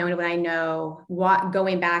now and knowing what I know,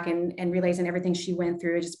 going back and realizing everything she went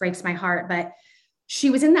through, it just breaks my heart. But she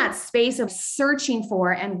was in that space of searching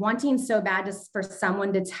for and wanting so bad for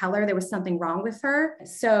someone to tell her there was something wrong with her.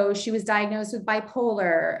 So she was diagnosed with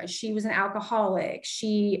bipolar. She was an alcoholic.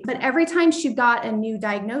 But every time she got a new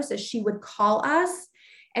diagnosis, she would call us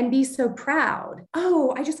and be so proud.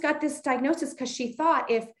 Oh, I just got this diagnosis, because she thought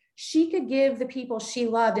if she could give the people she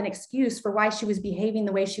loved an excuse for why she was behaving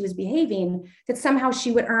the way she was behaving, that somehow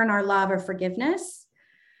she would earn our love or forgiveness.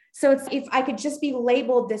 So if I could just be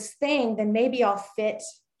labeled this thing, then maybe I'll fit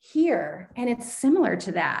here. And it's similar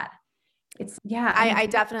to that. I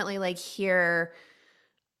definitely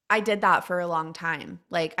I did that for a long time.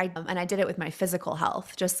 And I did it with my physical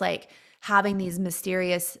health, just like having these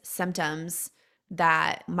mysterious symptoms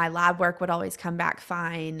that my lab work would always come back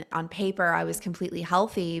fine. On paper, I was completely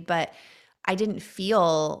healthy, but I didn't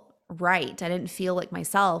feel right. I didn't feel like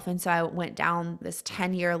myself. And so I went down this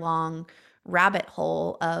 10-year long rabbit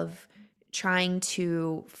hole of trying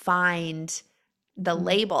to find the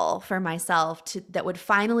label for myself that would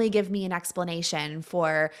finally give me an explanation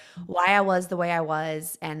for why I was the way I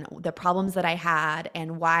was and the problems that I had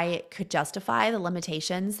and why it could justify the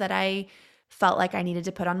limitations that I felt like I needed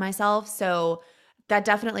to put on myself. So that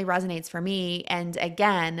definitely resonates for me. And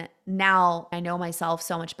again, now I know myself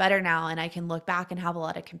so much better now, and I can look back and have a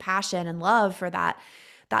lot of compassion and love for that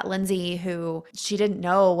Lindsay who she didn't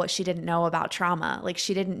know what she didn't know about trauma. Like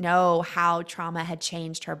she didn't know how trauma had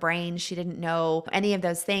changed her brain. She didn't know any of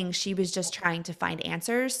those things. She was just trying to find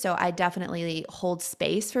answers. So I definitely hold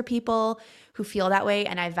space for people who feel that way,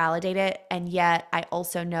 and I validate it. And yet I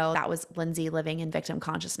also know that was Lindsay living in victim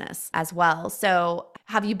consciousness as well. So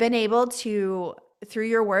have you been able to, through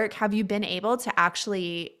your work, have you been able to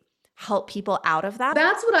actually help people out of that?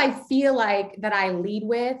 That's what I feel like that I lead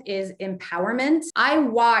with is empowerment. I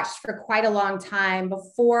watched for quite a long time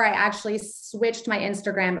before I actually switched my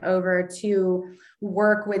Instagram over to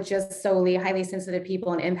work with just solely highly sensitive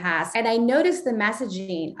people and empaths. And I noticed the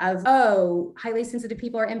messaging of, oh, highly sensitive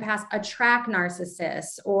people or empaths attract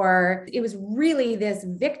narcissists, or it was really this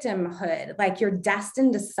victimhood, like you're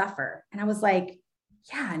destined to suffer. And I was like,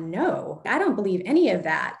 yeah, no, I don't believe any of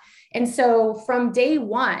that. And so from day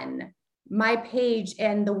one, my page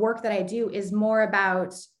and the work that I do is more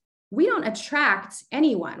about, we don't attract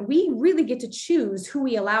anyone. We really get to choose who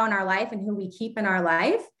we allow in our life and who we keep in our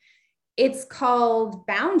life. It's called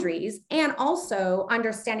boundaries, and also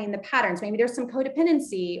understanding the patterns. Maybe there's some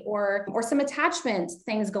codependency or some attachment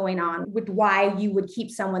things going on with why you would keep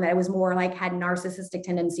someone that was more like had narcissistic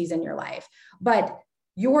tendencies in your life. But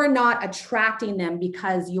you're not attracting them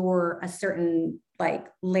because you're a certain like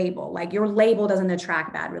label, like your label doesn't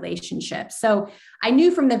attract bad relationships. So I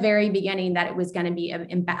knew from the very beginning that it was going to be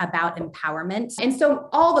about empowerment. And so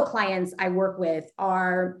all the clients I work with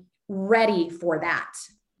are ready for that.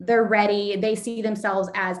 They're ready. They see themselves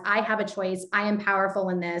as, I have a choice. I am powerful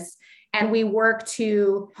in this. And we work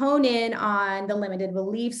to hone in on the limited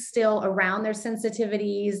beliefs still around their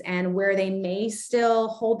sensitivities and where they may still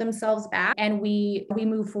hold themselves back. And we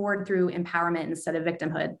move forward through empowerment instead of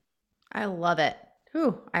victimhood. I love it.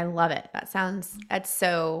 Ooh, I love it. That's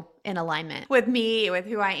so in alignment with me, with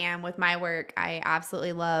who I am, with my work. I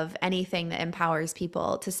absolutely love anything that empowers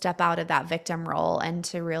people to step out of that victim role and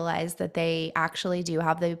to realize that they actually do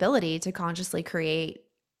have the ability to consciously create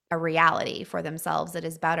a reality for themselves that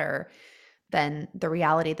is better than the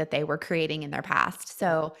reality that they were creating in their past.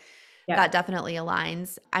 So that definitely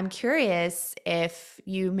aligns. I'm curious if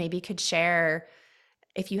you maybe could share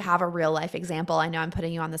if you have a real life example. I know I'm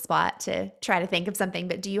putting you on the spot to try to think of something,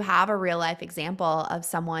 but do you have a real life example of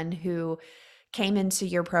someone who came into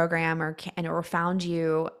your program or found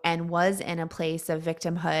you and was in a place of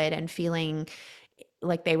victimhood and feeling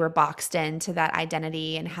like they were boxed into that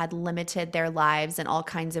identity and had limited their lives in all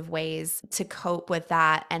kinds of ways to cope with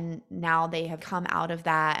that. And now they have come out of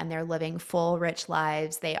that and they're living full, rich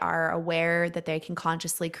lives. They are aware that they can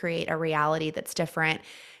consciously create a reality that's different.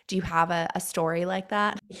 Do you have a story like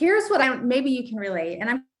that? Here's what maybe you can relate, and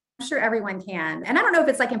I'm sure everyone can. And I don't know if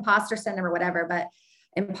it's like imposter syndrome or whatever, but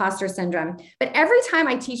imposter syndrome. But every time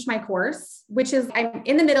I teach my course, which is, I'm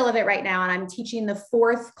in the middle of it right now, and I'm teaching the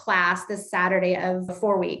 4th class this Saturday of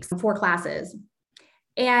 4 weeks, 4 classes.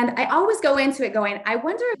 And I always go into it going, I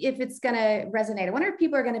wonder if it's going to resonate. I wonder if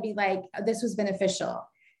people are going to be like, oh, this was beneficial.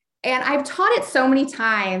 And I've taught it so many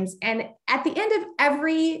times. And at the end of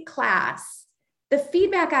every class, the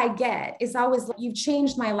feedback I get is always, you've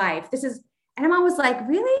changed my life. And I'm always like,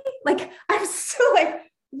 really? Like, I'm still like,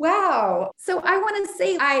 wow. So I want to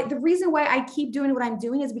say the reason why I keep doing what I'm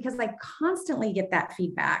doing is because I constantly get that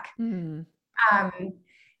feedback. And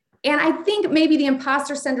I think maybe the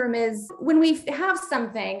imposter syndrome is when we have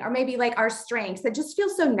something, or maybe like our strengths that just feel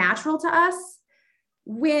so natural to us,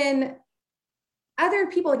 when other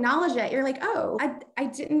people acknowledge it, you're like, oh, I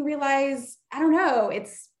didn't realize, I don't know.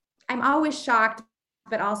 I'm always shocked,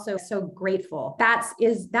 but also so grateful. That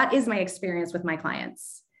is my experience with my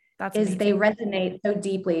clients. They resonate so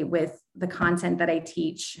deeply with the content that I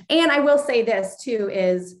teach. And I will say this too,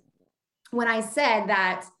 is when I said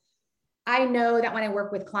that I know that when I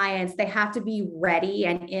work with clients, they have to be ready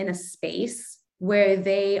and in a space where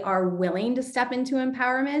they are willing to step into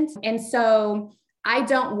empowerment. And so I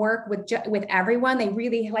don't work with everyone. They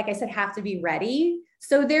really, like I said, have to be ready.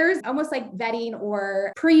 So there's almost like vetting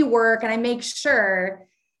or pre-work, and I make sure,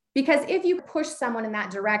 because if you push someone in that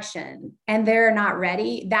direction and they're not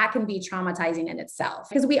ready, that can be traumatizing in itself,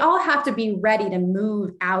 because we all have to be ready to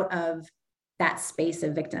move out of that space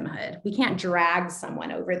of victimhood. We can't drag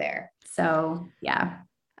someone over there. So yeah.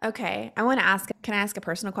 Okay. Can I ask a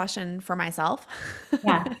personal question for myself?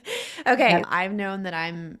 Yeah. Okay. Yep. I've known that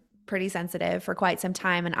I'm pretty sensitive for quite some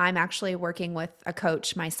time, and I'm actually working with a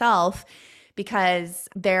coach myself because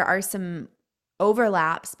there are some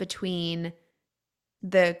overlaps between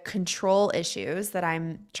the control issues that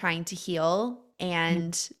I'm trying to heal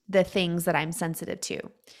and the things that I'm sensitive to.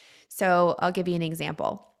 So I'll give you an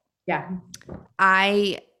example. Yeah.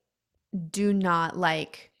 I do not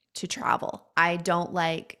like to travel. I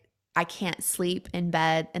can't sleep in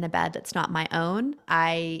a bed that's not my own.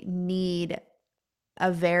 I need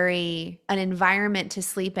an environment to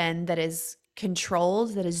sleep in that is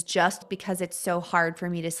controlled, that is just, because it's so hard for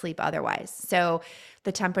me to sleep otherwise. So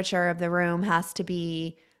the temperature of the room has to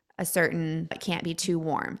be it can't be too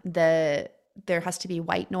warm. There has to be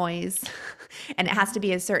white noise and it has to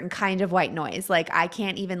be a certain kind of white noise. Like I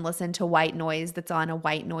can't even listen to white noise that's on a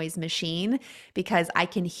white noise machine, because I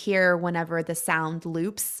can hear whenever the sound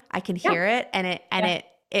loops, I can hear it, and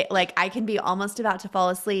it like I can be almost about to fall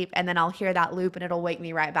asleep and then I'll hear that loop and it'll wake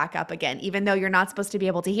me right back up again, even though you're not supposed to be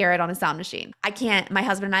able to hear it on a sound machine. My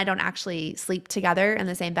husband and I don't actually sleep together in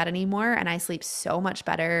the same bed anymore, and I sleep so much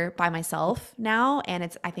better by myself now. And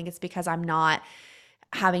I think it's because I'm not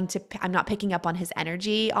picking up on his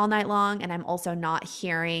energy all night long, and I'm also not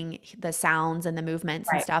hearing the sounds and the movements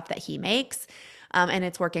and stuff that he makes. And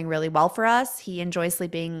it's working really well for us. He enjoys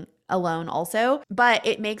sleeping alone also, but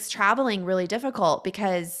it makes traveling really difficult,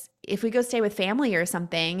 because if we go stay with family or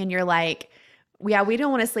something and you're like, yeah, we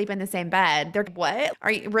don't want to sleep in the same bed. They're what?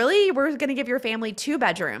 Are you really? We're going to give your family 2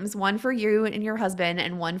 bedrooms, one for you and your husband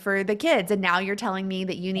and one for the kids. And now you're telling me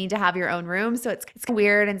that you need to have your own room. So it's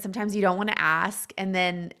weird. And sometimes you don't want to ask. And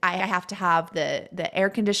then I have to have the air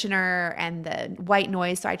conditioner and the white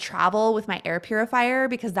noise. So I travel with my air purifier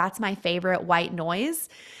because that's my favorite white noise.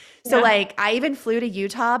 So Yeah. like I even flew to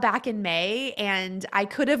Utah back in May and I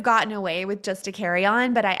could have gotten away with just a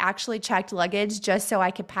carry-on, but I actually checked luggage just so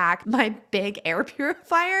I could pack my big air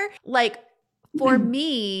purifier. Like for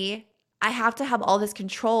me, I have to have all this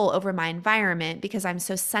control over my environment because I'm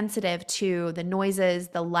so sensitive to the noises,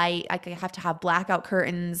 the light. I have to have blackout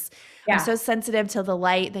curtains. I'm Yeah. so sensitive to the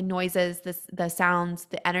light, the noises, the sounds,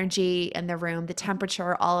 the energy in the room, the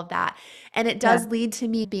temperature, all of that. And it Yeah. does lead to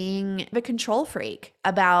me being a control freak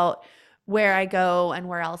about where I go and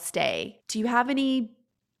where I'll stay. Do you have any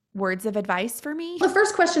words of advice for me? The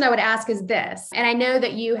first question I would ask is this, and I know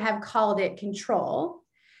that you have called it control.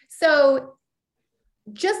 So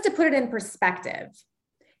just to put it in perspective,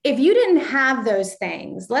 if you didn't have those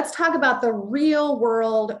things, let's talk about the real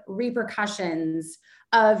world repercussions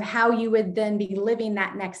of how you would then be living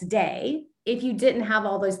that next day if you didn't have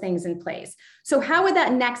all those things in place. So how would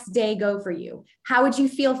that next day go for you? How would you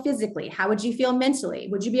feel physically? How would you feel mentally?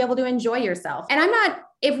 Would you be able to enjoy yourself? And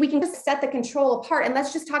if we can just set the control apart and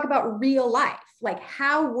let's just talk about real life, like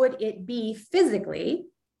how would it be physically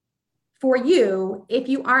for you if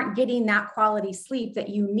you aren't getting that quality sleep that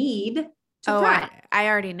you need to thrive? I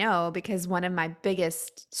already know because one of my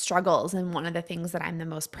biggest struggles and one of the things that I'm the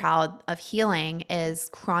most proud of healing is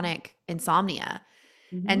chronic insomnia.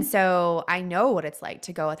 And Mhm. so I know what it's like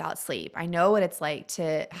to go without sleep. I know what it's like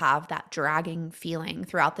to have that dragging feeling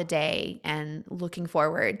throughout the day and looking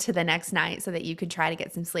forward to the next night so that you can try to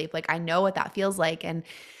get some sleep. Like I know what that feels like. And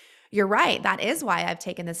you're right. That is why I've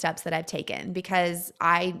taken the steps that I've taken because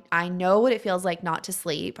I know what it feels like not to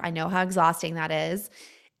sleep. I know how exhausting that is.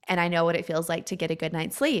 And I know what it feels like to get a good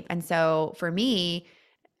night's sleep. And so for me,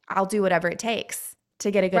 I'll do whatever it takes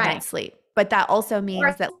to get a good Right. night's sleep. But that also Or,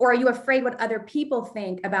 means that or are you afraid what other people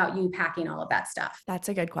think about you packing all of that stuff? that's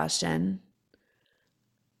a good question.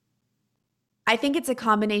 I think it's a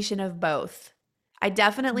combination of both. I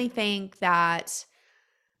definitely think that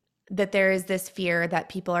there is this fear that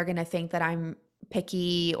people are going to think that I'm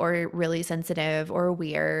picky or really sensitive or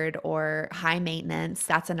weird or high maintenance.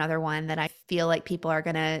 That's another one that I feel like people are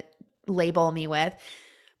going to label me with.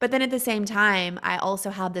 But then at the same time, I also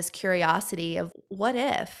have this curiosity of what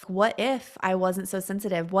if? What if I wasn't so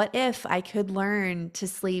sensitive? What if I could learn to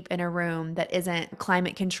sleep in a room that isn't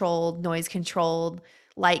climate controlled, noise controlled,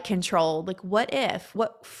 light controlled? Like, what if?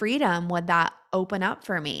 What freedom would that open up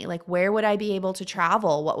for me? Like, where would I be able to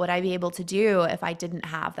travel? What would I be able to do if I didn't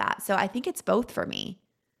have that? So I think it's both for me.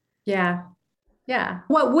 Yeah. Yeah.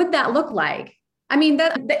 What would that look like? I mean,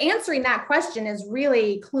 the answering that question is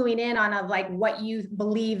really cluing in on of like what you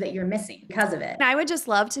believe that you're missing because of it. And I would just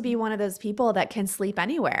love to be one of those people that can sleep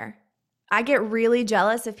anywhere. I get really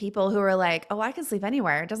jealous of people who are like, oh, I can sleep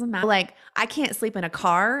anywhere. It doesn't matter. Like, I can't sleep in a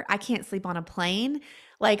car. I can't sleep on a plane.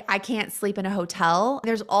 Like, I can't sleep in a hotel.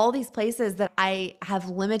 There's all these places that I have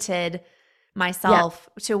limited Yeah. myself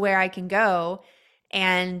to where I can go.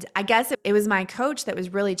 And I guess it was my coach that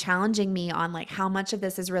was really challenging me on like how much of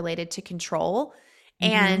this is related to control Mhm.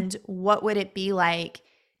 and what would it be like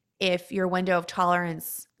if your window of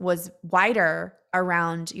tolerance was wider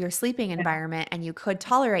around your sleeping Yeah. environment and you could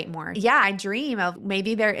tolerate more. Yeah, I dream of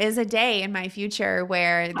maybe there is a day in my future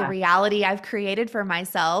where the reality I've created for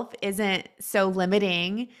myself isn't so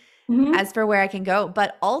limiting Mhm. as for where I can go.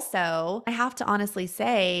 But also, I have to honestly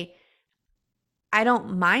say, I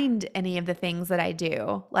don't mind any of the things that I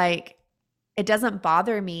do. Like, it doesn't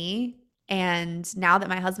bother me. And now that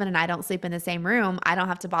my husband and I don't sleep in the same room, I don't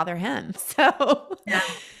have to bother him. So, Yeah.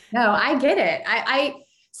 No, I get it.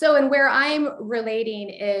 So, and where I'm relating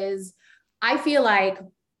is I feel like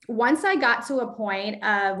once I got to a point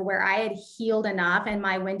of where I had healed enough and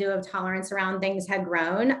my window of tolerance around things had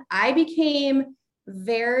grown, I became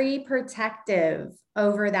very protective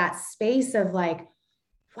over that space of like,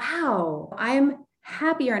 wow, I'm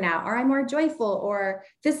happier now, or I'm more joyful, or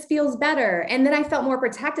this feels better. And then I felt more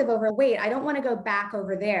protective over, wait, I don't want to go back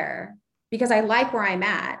over there because I like where I'm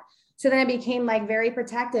at. So then I became like very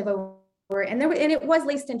protective over, and it was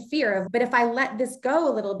laced in fear of, but if I let this go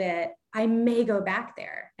a little bit, I may go back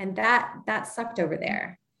there. And that sucked over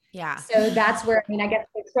there. yeah. So that's where, I mean, I guess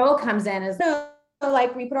control comes in is so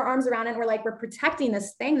like we put our arms around it and we're like, we're protecting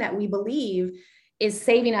this thing that we believe is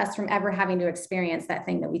saving us from ever having to experience that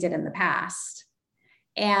thing that we did in the past.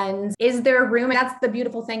 And is there room? And that's the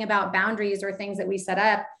beautiful thing about boundaries or things that we set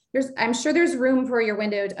up I'm sure there's room for your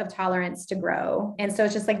window of tolerance to grow. And so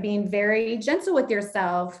it's just like being very gentle with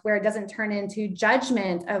yourself where it doesn't turn into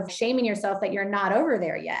judgment of shaming yourself that you're not over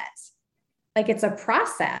there yet. Like it's a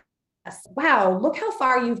process. Wow, look how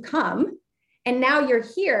far you've come. And now you're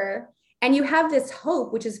here and you have this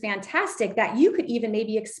hope, which is fantastic, that you could even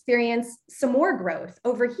maybe experience some more growth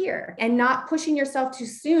over here and not pushing yourself too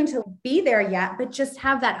soon to be there yet, but just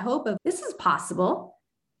have that hope of this is possible.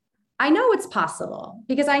 I know it's possible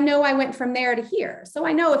because I know I went from there to here. So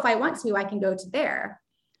I know if I want to, I can go to there.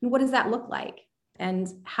 And what does that look like? And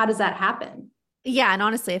how does that happen? Yeah. And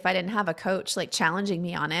honestly, if I didn't have a coach like challenging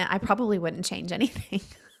me on it, I probably wouldn't change anything.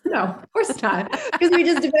 No, of course not. Because we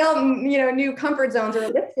just develop, new comfort zones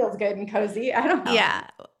or this feels good and cozy. I don't know. Yeah.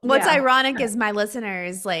 What's ironic is my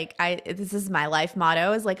listeners, like this is my life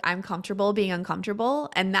motto is like, I'm comfortable being uncomfortable.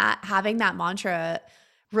 And that having that mantra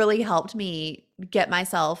really helped me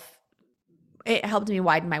it helped me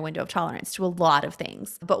widen my window of tolerance to a lot of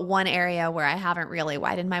things. But one area where I haven't really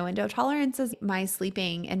widened my window of tolerance is my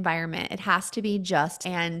sleeping environment. It has to be just,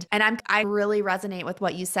 and I really resonate with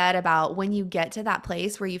what you said about when you get to that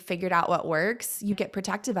place where you figured out what works, you get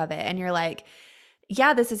protective of it. And you're like,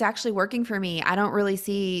 yeah, this is actually working for me. I don't really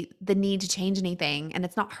see the need to change anything, and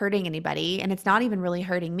it's not hurting anybody, and it's not even really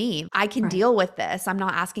hurting me. I can deal with this. I'm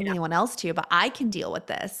not asking anyone else to, but I can deal with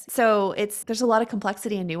this. So there's a lot of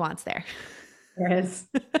complexity and nuance there. There is.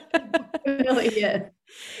 It really is.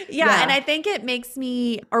 Yeah. And I think it makes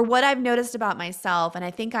me, or what I've noticed about myself, and I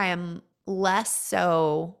think I am less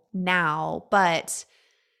so now, but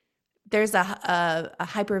there's a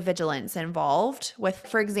hypervigilance involved with,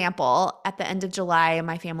 for example, at the end of July,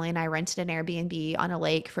 my family and I rented an Airbnb on a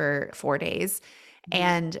lake for 4 days.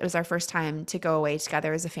 And it was our first time to go away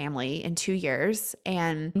together as a family in 2 years.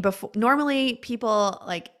 And normally people,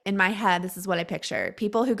 like in my head, this is what I picture.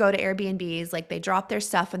 People who go to Airbnbs, like they drop their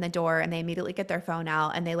stuff in the door and they immediately get their phone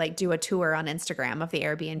out and they like do a tour on Instagram of the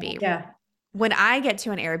Airbnb. Yeah. When I get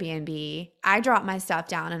to an Airbnb, I drop my stuff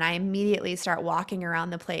down and I immediately start walking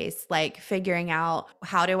around the place, like figuring out,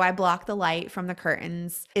 how do I block the light from the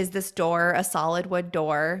curtains? Is this door a solid wood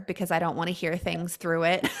door? Because I don't want to hear things through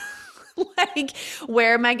it. Like,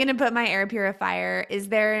 where am I going to put my air purifier? Is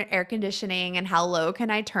there air conditioning, and how low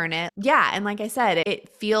can I turn it? Yeah. And like I said, it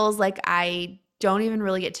feels like I don't even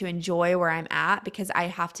really get to enjoy where I'm at because I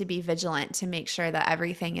have to be vigilant to make sure that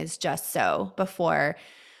everything is just so before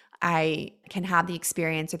I can have the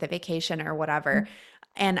experience or the vacation or whatever.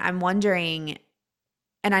 And I'm wondering,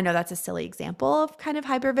 and I know that's a silly example of kind of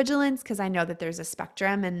hypervigilance because I know that there's a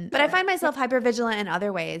spectrum, but I find myself hypervigilant in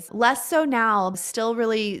other ways. Less so now, still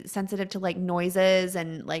really sensitive to like noises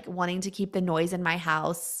and like wanting to keep the noise in my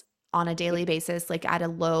house on a daily basis, like at a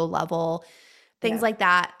low level, things like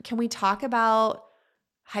that. Can we talk about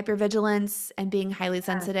hypervigilance and being highly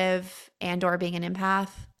sensitive and or being an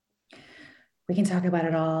empath? We can talk about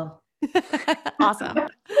it all. Awesome.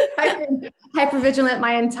 I've been hypervigilant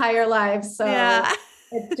my entire life. So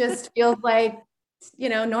it just feels like,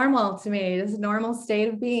 normal to me. It's a normal state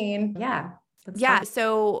of being. Yeah. Yeah.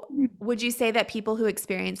 So would you say that people who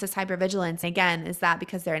experience this hypervigilance, again, is that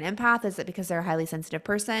because they're an empath? Is it because they're a highly sensitive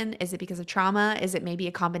person? Is it because of trauma? Is it maybe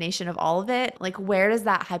a combination of all of it? Like, where does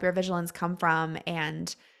that hypervigilance come from?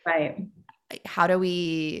 And how do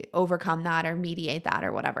we overcome that or mediate that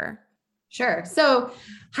or whatever? Sure. So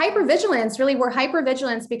hypervigilance, really, we're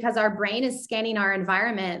hypervigilance because our brain is scanning our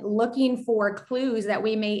environment, looking for clues that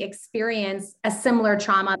we may experience a similar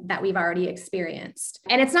trauma that we've already experienced.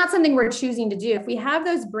 And it's not something we're choosing to do. If we have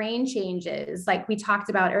those brain changes, like we talked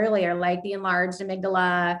about earlier, like the enlarged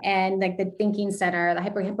amygdala and like the thinking center, the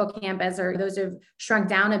hippocampus, or those have shrunk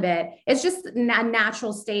down a bit, it's just a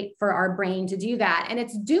natural state for our brain to do that. And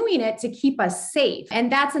it's doing it to keep us safe. And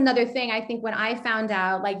that's another thing I think when I found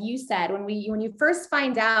out, like you said, when you first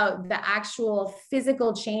find out the actual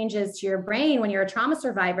physical changes to your brain when you're a trauma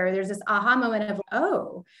survivor, there's this aha moment of,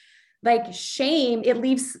 oh, like shame, it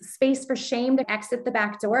leaves space for shame to exit the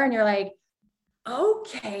back door. And you're like,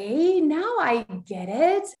 okay, now I get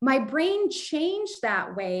it. My brain changed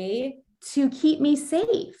that way to keep me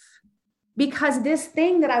safe because this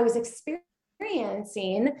thing that I was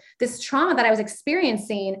experiencing, this trauma that I was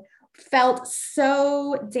experiencing, felt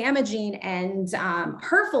so damaging and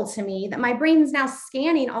hurtful to me that my brain's now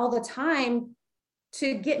scanning all the time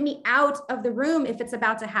to get me out of the room if it's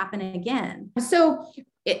about to happen again. So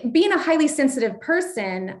being a highly sensitive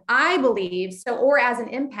person, I believe, or as an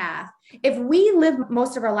empath, if we live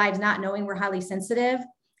most of our lives not knowing we're highly sensitive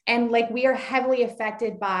and like we are heavily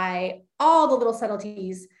affected by all the little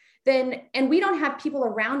subtleties then, and we don't have people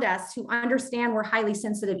around us who understand we're highly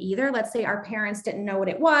sensitive either. Let's say our parents didn't know what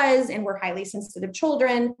it was and we're highly sensitive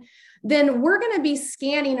children, then we're going to be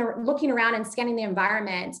scanning or looking around and scanning the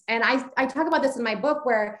environment. And I talk about this in my book,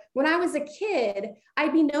 where when I was a kid,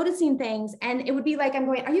 I'd be noticing things and it would be like, I'm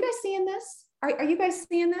going, are you guys seeing this? Are you guys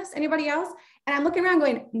seeing this? Anybody else? And I'm looking around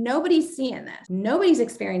going, nobody's seeing this. Nobody's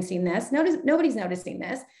experiencing this. Nobody's noticing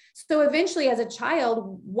this. So eventually as a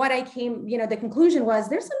child, what I came, the conclusion was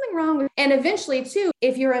there's something wrong. And eventually too,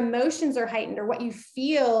 if your emotions are heightened or what you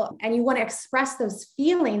feel and you want to express those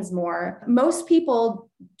feelings more, most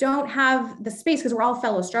people don't have the space, because we're all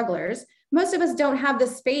fellow strugglers. Most of us don't have the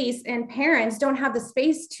space, and parents don't have the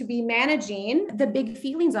space to be managing the big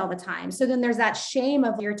feelings all the time. So then there's that shame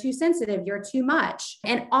of you're too sensitive, you're too much.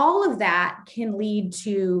 And all of that can lead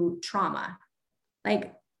to trauma.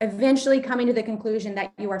 Like eventually coming to the conclusion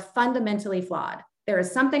that you are fundamentally flawed. There is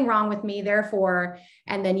something wrong with me, therefore,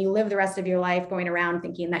 and then you live the rest of your life going around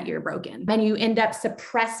thinking that you're broken. And you end up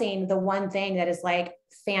suppressing the one thing that is like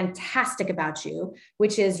fantastic about you,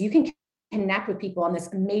 which is you can connect with people on this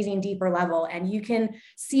amazing deeper level, and you can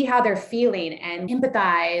see how they're feeling and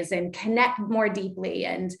empathize and connect more deeply.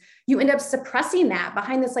 And you end up suppressing that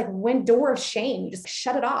behind this like door of shame. You just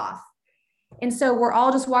shut it off. And so we're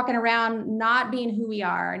all just walking around, not being who we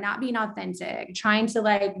are, not being authentic, trying to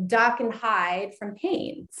like duck and hide from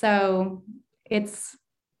pain. So it's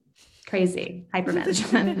crazy,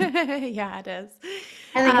 hyperventilation. Yeah, it is.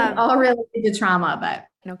 I think it's all related to trauma, but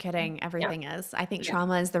no kidding. Everything is. I think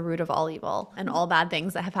trauma is the root of all evil and all bad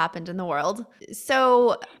things that have happened in the world.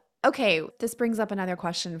 So, okay, this brings up another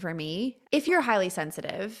question for me. If you're highly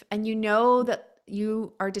sensitive and you know that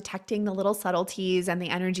you are detecting the little subtleties and the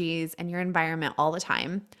energies in your environment all the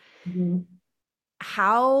time,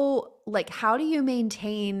 how do you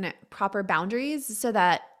maintain proper boundaries so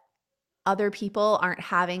that other people aren't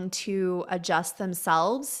having to adjust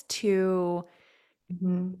themselves to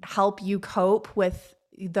help you cope with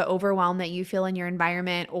the overwhelm that you feel in your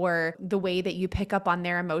environment or the way that you pick up on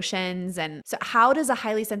their emotions? And so how does a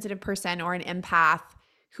highly sensitive person or an empath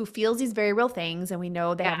who feels these very real things, and we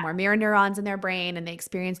know they have more mirror neurons in their brain and they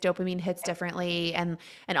experience dopamine hits differently and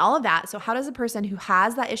all of that. So how does a person who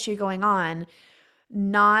has that issue going on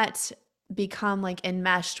not become like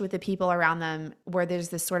enmeshed with the people around them, where there's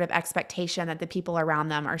this sort of expectation that the people around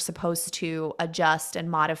them are supposed to adjust and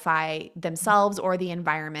modify themselves or the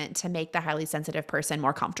environment to make the highly sensitive person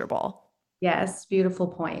more comfortable? Yes, beautiful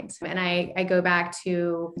point. And I go back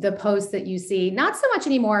to the posts that you see, not so much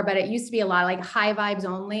anymore, but it used to be a lot like high vibes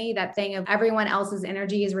only, that thing of everyone else's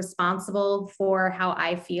energy is responsible for how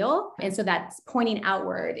I feel. And so that's pointing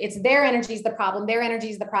outward. It's their energy is the problem. Their energy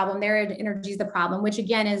is the problem. Their energy is the problem, which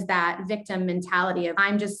again is that victim mentality of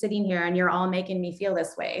I'm just sitting here and you're all making me feel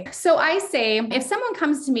this way. So I say, if someone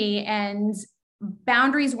comes to me and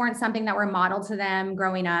boundaries weren't something that were modeled to them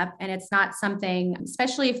growing up, and it's not something,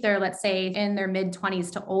 especially if they're, let's say, in their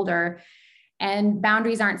mid-20s to older, and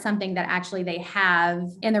boundaries aren't something that actually they have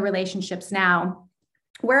in the relationships now,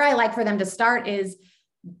 where I like for them to start is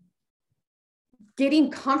getting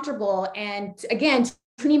comfortable and, again,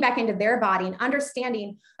 tuning back into their body and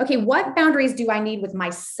understanding, okay, what boundaries do I need with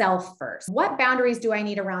myself first? What boundaries do I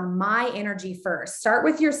need around my energy first? Start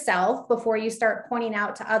with yourself before you start pointing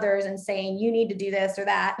out to others and saying, you need to do this or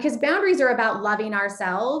that, because boundaries are about loving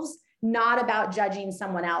ourselves, not about judging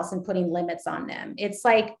someone else and putting limits on them. It's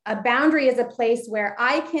like a boundary is a place where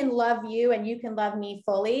I can love you and you can love me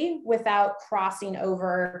fully without crossing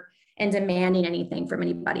over and demanding anything from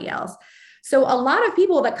anybody else. So a lot of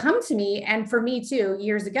people that come to me, and for me too,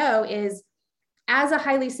 years ago, is as a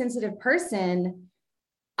highly sensitive person,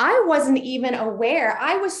 I wasn't even aware.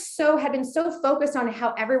 I had been so focused on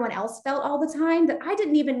how everyone else felt all the time that I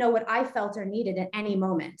didn't even know what I felt or needed at any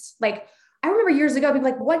moment. Like, I remember years ago being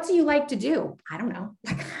like, what do you like to do? I don't know.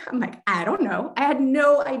 I'm like, I don't know. I had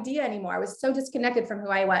no idea anymore. I was so disconnected from who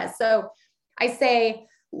I was. So I say,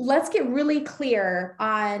 let's get really clear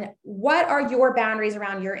on what are your boundaries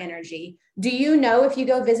around your energy. Do you know if you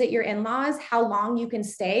go visit your in-laws, how long you can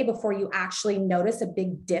stay before you actually notice a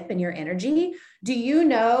big dip in your energy? Do you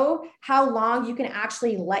know how long you can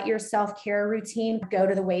actually let your self-care routine go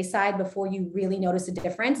to the wayside before you really notice a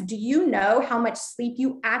difference? Do you know how much sleep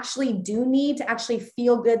you actually do need to actually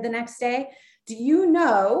feel good the next day? Do you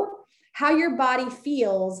know how your body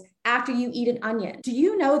feels after you eat an onion? Do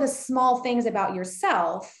you know the small things about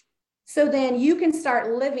yourself? So then you can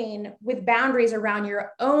start living with boundaries around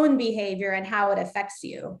your own behavior and how it affects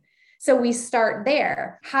you. So we start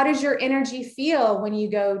there. How does your energy feel when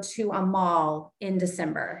you go to a mall in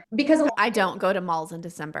December? Because I don't go to malls in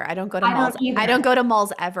December. I don't go to malls. I don't go to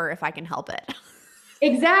malls ever if I can help it.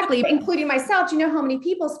 Exactly, including myself. Do you know how many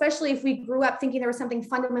people, especially if we grew up thinking there was something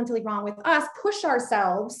fundamentally wrong with us, push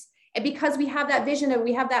ourselves, and because we have that vision of,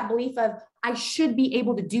 we have that belief of, I should be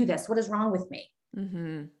able to do this. What is wrong with me?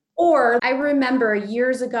 Mm-hmm. Or I remember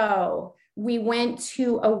years ago, we went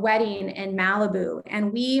to a wedding in Malibu,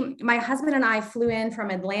 and my husband and I flew in from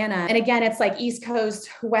Atlanta. And again, it's like East Coast,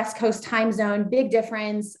 West Coast time zone, big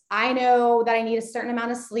difference. I know that I need a certain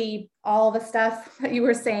amount of sleep, all the stuff that you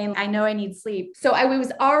were saying. I know I need sleep. So I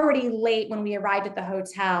was already late when we arrived at the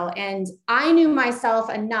hotel, and I knew myself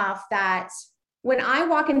enough that when I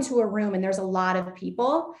walk into a room and there's a lot of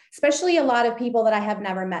people, especially a lot of people that I have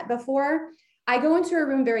never met before, I go into a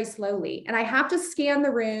room very slowly, and I have to scan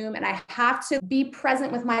the room, and I have to be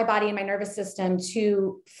present with my body and my nervous system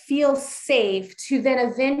to feel safe, to then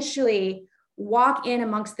eventually walk in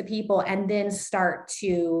amongst the people and then start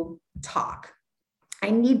to talk.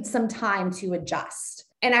 I need some time to adjust.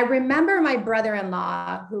 And I remember my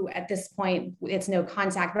brother-in-law, who at this point, it's no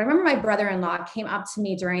contact, but I remember my brother-in-law came up to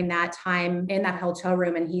me during that time in that hotel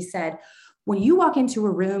room, and he said, when you walk into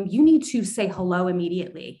a room, you need to say hello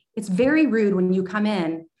immediately. It's very rude when you come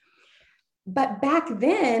in. But back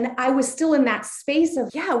then, I was still in that space of,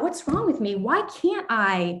 yeah, what's wrong with me? Why can't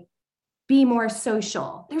I be more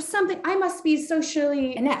social? There's something, I must be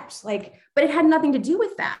socially inept. But it had nothing to do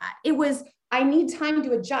with that. It was, I need time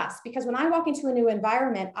to adjust, because when I walk into a new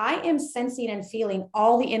environment, I am sensing and feeling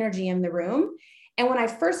all the energy in the room. And when I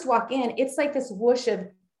first walk in, it's like this whoosh of,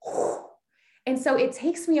 and so it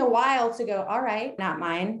takes me a while to go, all right, not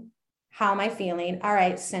mine. How am I feeling? All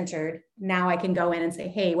right, centered. Now I can go in and say,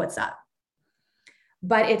 hey, what's up?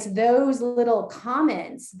 But it's those little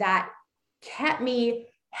comments that kept me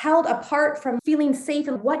held apart from feeling safe.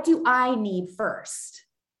 And what do I need first?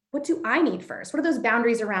 What do I need first? What are those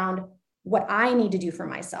boundaries around what I need to do for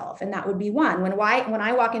myself? And that would be one. When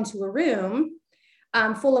I walk into a room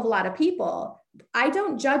full of a lot of people, I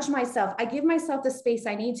don't judge myself. I give myself the space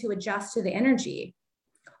I need to adjust to the energy.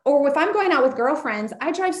 Or if I'm going out with girlfriends,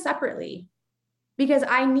 I drive separately, because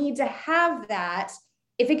I need to have that.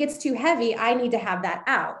 If it gets too heavy, I need to have that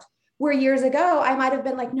out. Where years ago, I might have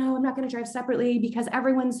been like, no, I'm not going to drive separately because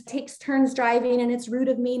everyone takes turns driving, and it's rude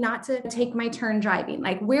of me not to take my turn driving.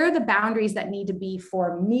 Where are the boundaries that need to be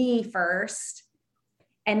for me first,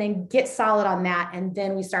 and then get solid on that. And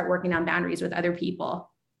then we start working on boundaries with other people.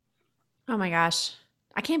 Oh my gosh.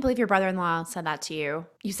 I can't believe your brother-in-law said that to you.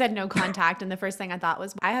 You said no contact. And the first thing I thought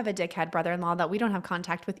was, I have a dickhead brother-in-law that we don't have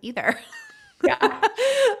contact with either. Yeah.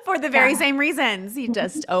 For the very same reasons. He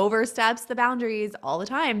just oversteps the boundaries all the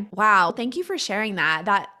time. Wow. Thank you for sharing that.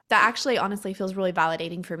 That actually honestly feels really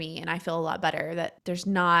validating for me. And I feel a lot better that it's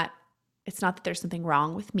not that there's something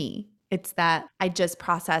wrong with me. It's that I just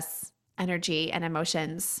process energy and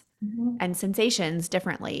emotions and sensations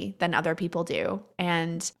differently than other people do.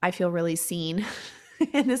 And I feel really seen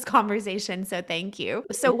in this conversation. So thank you.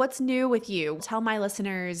 So what's new with you? Tell my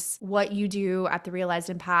listeners what you do at The Realized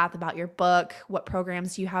Empath, about your book, what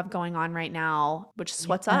programs you have going on right now,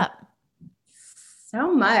 what's up?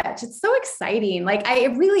 So much. It's so exciting.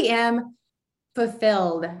 I really am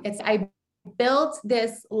fulfilled. I built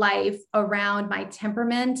this life around my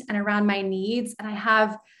temperament and around my needs. And I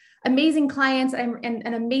have amazing clients and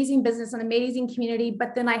an amazing business, an amazing community,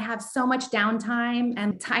 but then I have so much downtime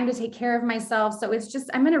and time to take care of myself. So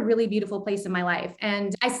I'm in a really beautiful place in my life.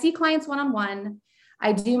 And I see clients one-on-one.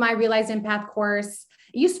 I do my Realized Empath course.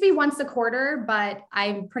 It used to be once a quarter, but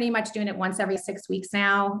I'm pretty much doing it once every 6 weeks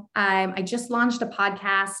now. I just launched a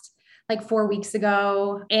podcast 4 weeks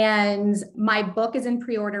ago, and my book is in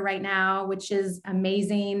pre-order right now, which is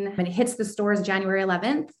amazing. And it hits the stores January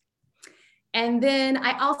 11th. And then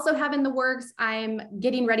I also have in the works, I'm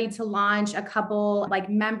getting ready to launch a couple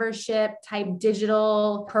membership type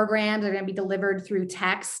digital programs that are going to be delivered through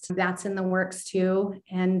text. That's in the works too.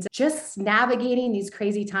 And just navigating these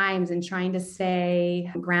crazy times and trying to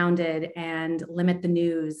stay grounded and limit the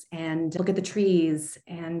news and look at the trees.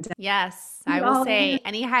 And yes, I will say,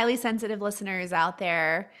 any highly sensitive listeners out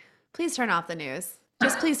there, please turn off the news.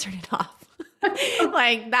 Just please turn it off.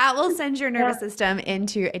 That will send your nervous system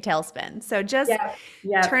into a tailspin. So just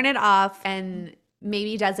turn it off, and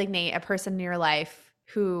maybe designate a person in your life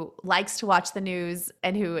who likes to watch the news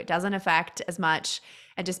and who it doesn't affect as much,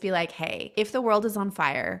 and just be like, hey, if the world is on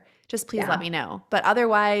fire, just please let me know. But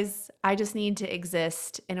otherwise, I just need to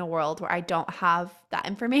exist in a world where I don't have that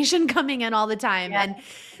information coming in all the time. And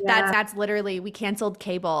that's literally, we canceled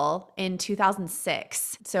cable in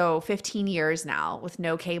 2006. So 15 years now with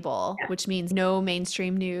no cable, which means no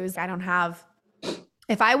mainstream news. I don't have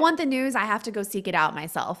If I want the news, I have to go seek it out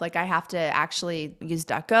myself. Like I have to actually use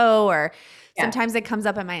DuckGo, or Yeah. sometimes it comes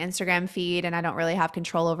up in my Instagram feed and I don't really have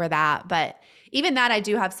control over that. But even that I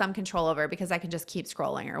do have some control over because I can just keep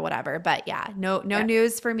scrolling or whatever. But yeah, no Yeah.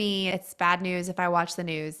 news for me. It's bad news if I watch the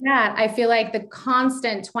news. Yeah, I feel like the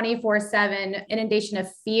constant 24/7 inundation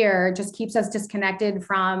of fear just keeps us disconnected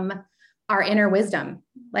from our inner wisdom.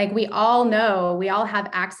 Like we all know, we all have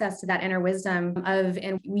access to that inner wisdom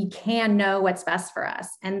and we can know what's best for us.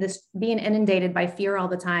 And this being inundated by fear all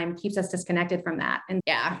the time keeps us disconnected from that. And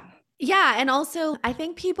yeah. Yeah. And also, I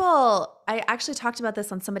think I actually talked about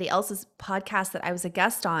this on somebody else's podcast that I was a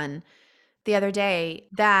guest on the other day,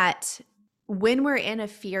 that when we're in a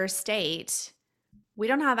fear state, we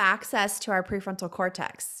don't have access to our prefrontal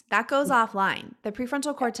cortex. That goes offline. The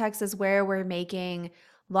prefrontal cortex is where we're making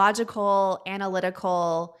logical,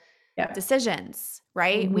 analytical decisions,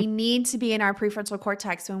 right? Mm-hmm. We need to be in our prefrontal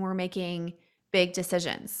cortex when we're making big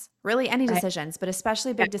decisions, really any decisions, but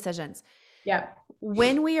especially big decisions. Yeah.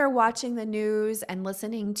 When we are watching the news and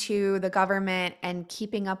listening to the government and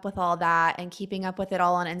keeping up with all that and keeping up with it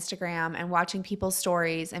all on Instagram and watching people's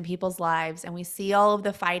stories and people's lives, and we see all of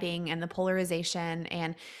the fighting and the polarization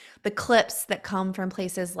and the clips that come from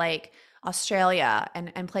places like Australia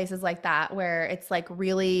and places like that, where it's like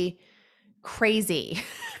really crazy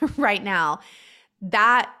right now,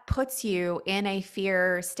 that puts you in a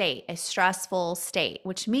fear state, a stressful state,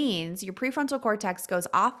 which means your prefrontal cortex goes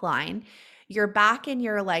offline. You're back in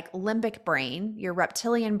your like limbic brain, your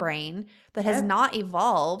reptilian brain that has not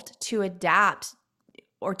evolved to adapt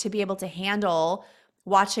or to be able to handle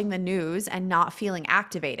watching the news and not feeling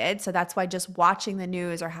activated. So that's why just watching the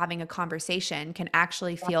news or having a conversation can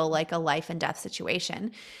actually feel like a life and death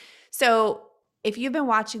situation. So if you've been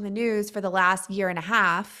watching the news for the last year and a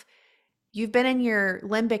half, you've been in your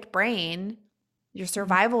limbic brain, your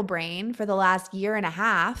survival brain for the last year and a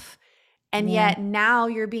half. And yet now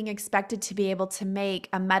you're being expected to be able to make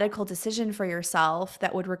a medical decision for yourself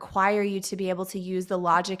that would require you to be able to use the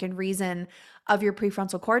logic and reason of your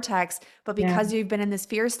prefrontal cortex. But because you've been in this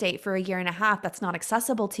fear state for a year and a half, that's not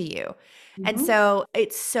accessible to you. Mm-hmm. And so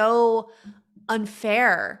it's so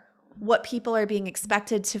unfair what people are being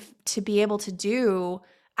expected to be able to do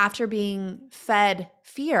after being fed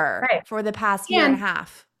fear for the past year and a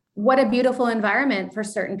half. What a beautiful environment for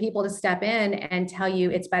certain people to step in and tell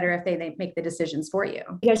you it's better if they make the decisions for you,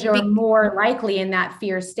 because you're more likely in that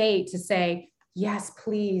fear state to say, yes,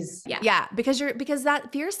 please. Yeah. Because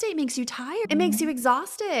that fear state makes you tired. It makes you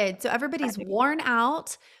exhausted. So everybody's worn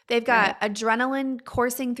out. They've got adrenaline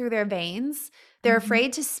coursing through their veins. They're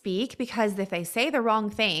afraid to speak because if they say the wrong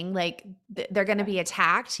thing, like they're going to be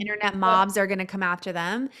attacked. Internet mobs are going to come after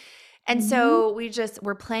them. And so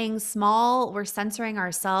we're playing small, we're censoring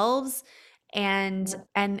ourselves. And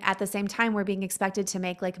at the same time, we're being expected to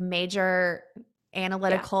make like major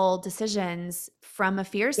analytical decisions from a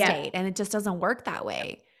fear state. And it just doesn't work that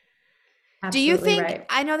way. Absolutely. Do you think,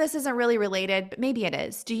 I know this isn't really related, but maybe it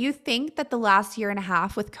is. Do you think that the last year and a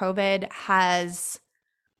half with COVID has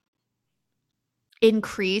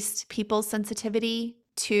increased people's sensitivity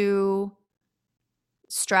to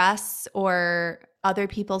stress or other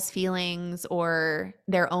people's feelings or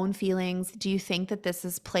their own feelings? Do you think that this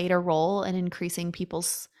has played a role in increasing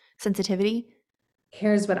people's sensitivity?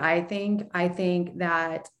 Here's what I think. I think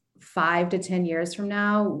that 5 to 10 years from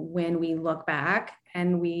now, when we look back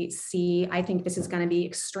and we see, I think this is going to be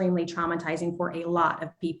extremely traumatizing for a lot of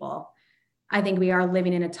people. I think we are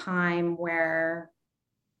living in a time where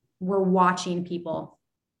we're watching people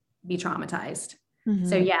be traumatized. Mm-hmm.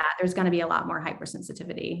 So yeah, there's going to be a lot more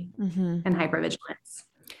hypersensitivity and hypervigilance.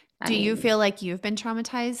 Do you feel like you've been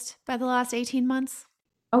traumatized by the last 18 months?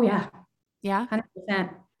 Oh yeah. Yeah. 100%.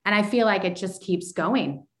 And I feel like it just keeps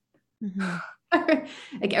going.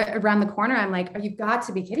 Like around the corner, I'm like, oh, you've got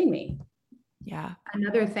to be kidding me. Yeah.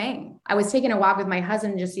 Another thing. I was taking a walk with my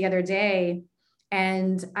husband just the other day,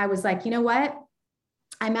 and I was like, you know what?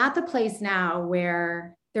 I'm at the place now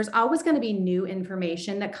where there's always going to be new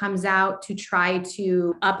information that comes out to try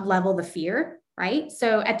to up level the fear, right?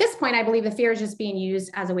 So at this point, I believe the fear is just being used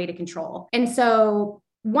as a way to control. And so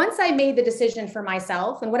once I made the decision for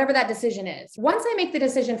myself, and whatever that decision is, once I make the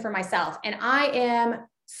decision for myself and I am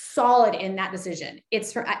solid in that decision,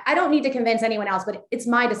 I don't need to convince anyone else, but it's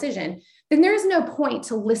my decision, then there's no point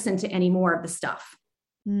to listen to any more of the stuff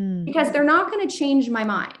because they're not going to change my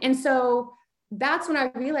mind. And so that's when I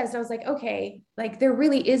realized, I was like, okay, like there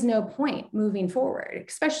really is no point moving forward,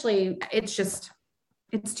 especially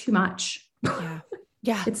it's too much. Yeah.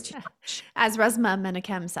 Yeah. It's too much. As Resmaa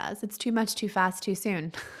Menakem says, it's too much, too fast, too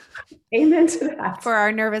soon Amen to that. for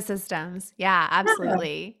our nervous systems. Yeah,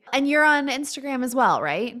 absolutely. And you're on Instagram as well,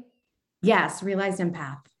 right? Yes, Realized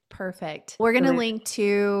Empath. Perfect. We're going to link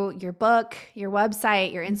to your book, your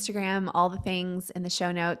website, your Instagram, all the things in the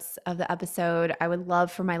show notes of the episode. I would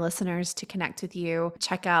love for my listeners to connect with you,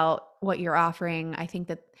 check out what you're offering. I think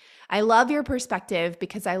that I love your perspective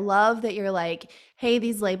because I love that you're like, hey,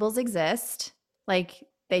 these labels exist. Like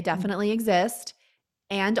they definitely exist.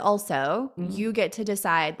 And also you get to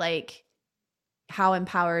decide like how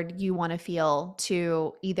empowered you want to feel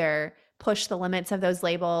to either push the limits of those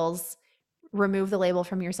labels, remove the label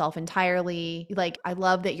from yourself entirely. Like, I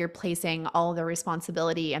love that you're placing all the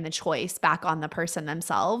responsibility and the choice back on the person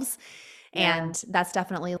themselves. Yeah. And that's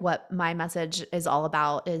definitely what my message is all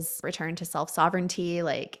about, is return to self-sovereignty.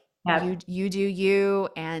 Like you do you.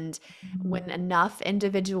 And when enough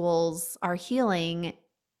individuals are healing,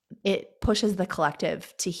 it pushes the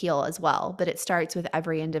collective to heal as well. But it starts with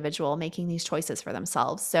every individual making these choices for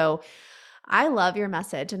themselves. So I love your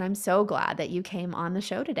message, and I'm so glad that you came on the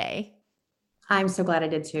show today. I'm so glad I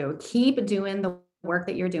did too. Keep doing the work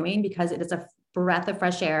that you're doing because it is a breath of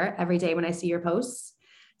fresh air every day when I see your posts.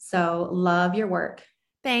 So love your work.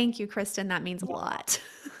 Thank you, Kristen. That means a lot.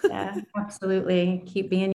 Yeah, absolutely.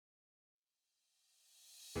 Keep being.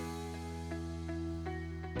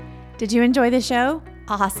 Did you enjoy the show?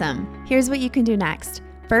 Awesome. Here's what you can do next.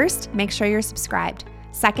 First, make sure you're subscribed.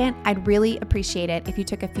 Second, I'd really appreciate it if you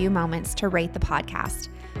took a few moments to rate the podcast.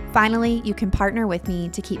 Finally, you can partner with me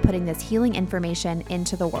to keep putting this healing information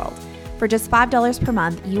into the world. For just $5 per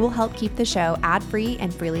month, you will help keep the show ad-free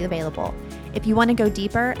and freely available. If you want to go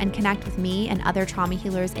deeper and connect with me and other trauma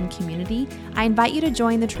healers in community, I invite you to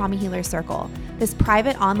join the Trauma Healer Circle. This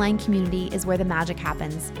private online community is where the magic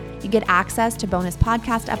happens. You get access to bonus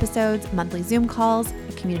podcast episodes, monthly Zoom calls,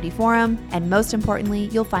 a community forum, and most importantly,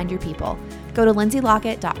 you'll find your people. Go to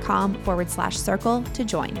lindsaylockett.com/circle to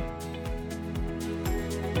join.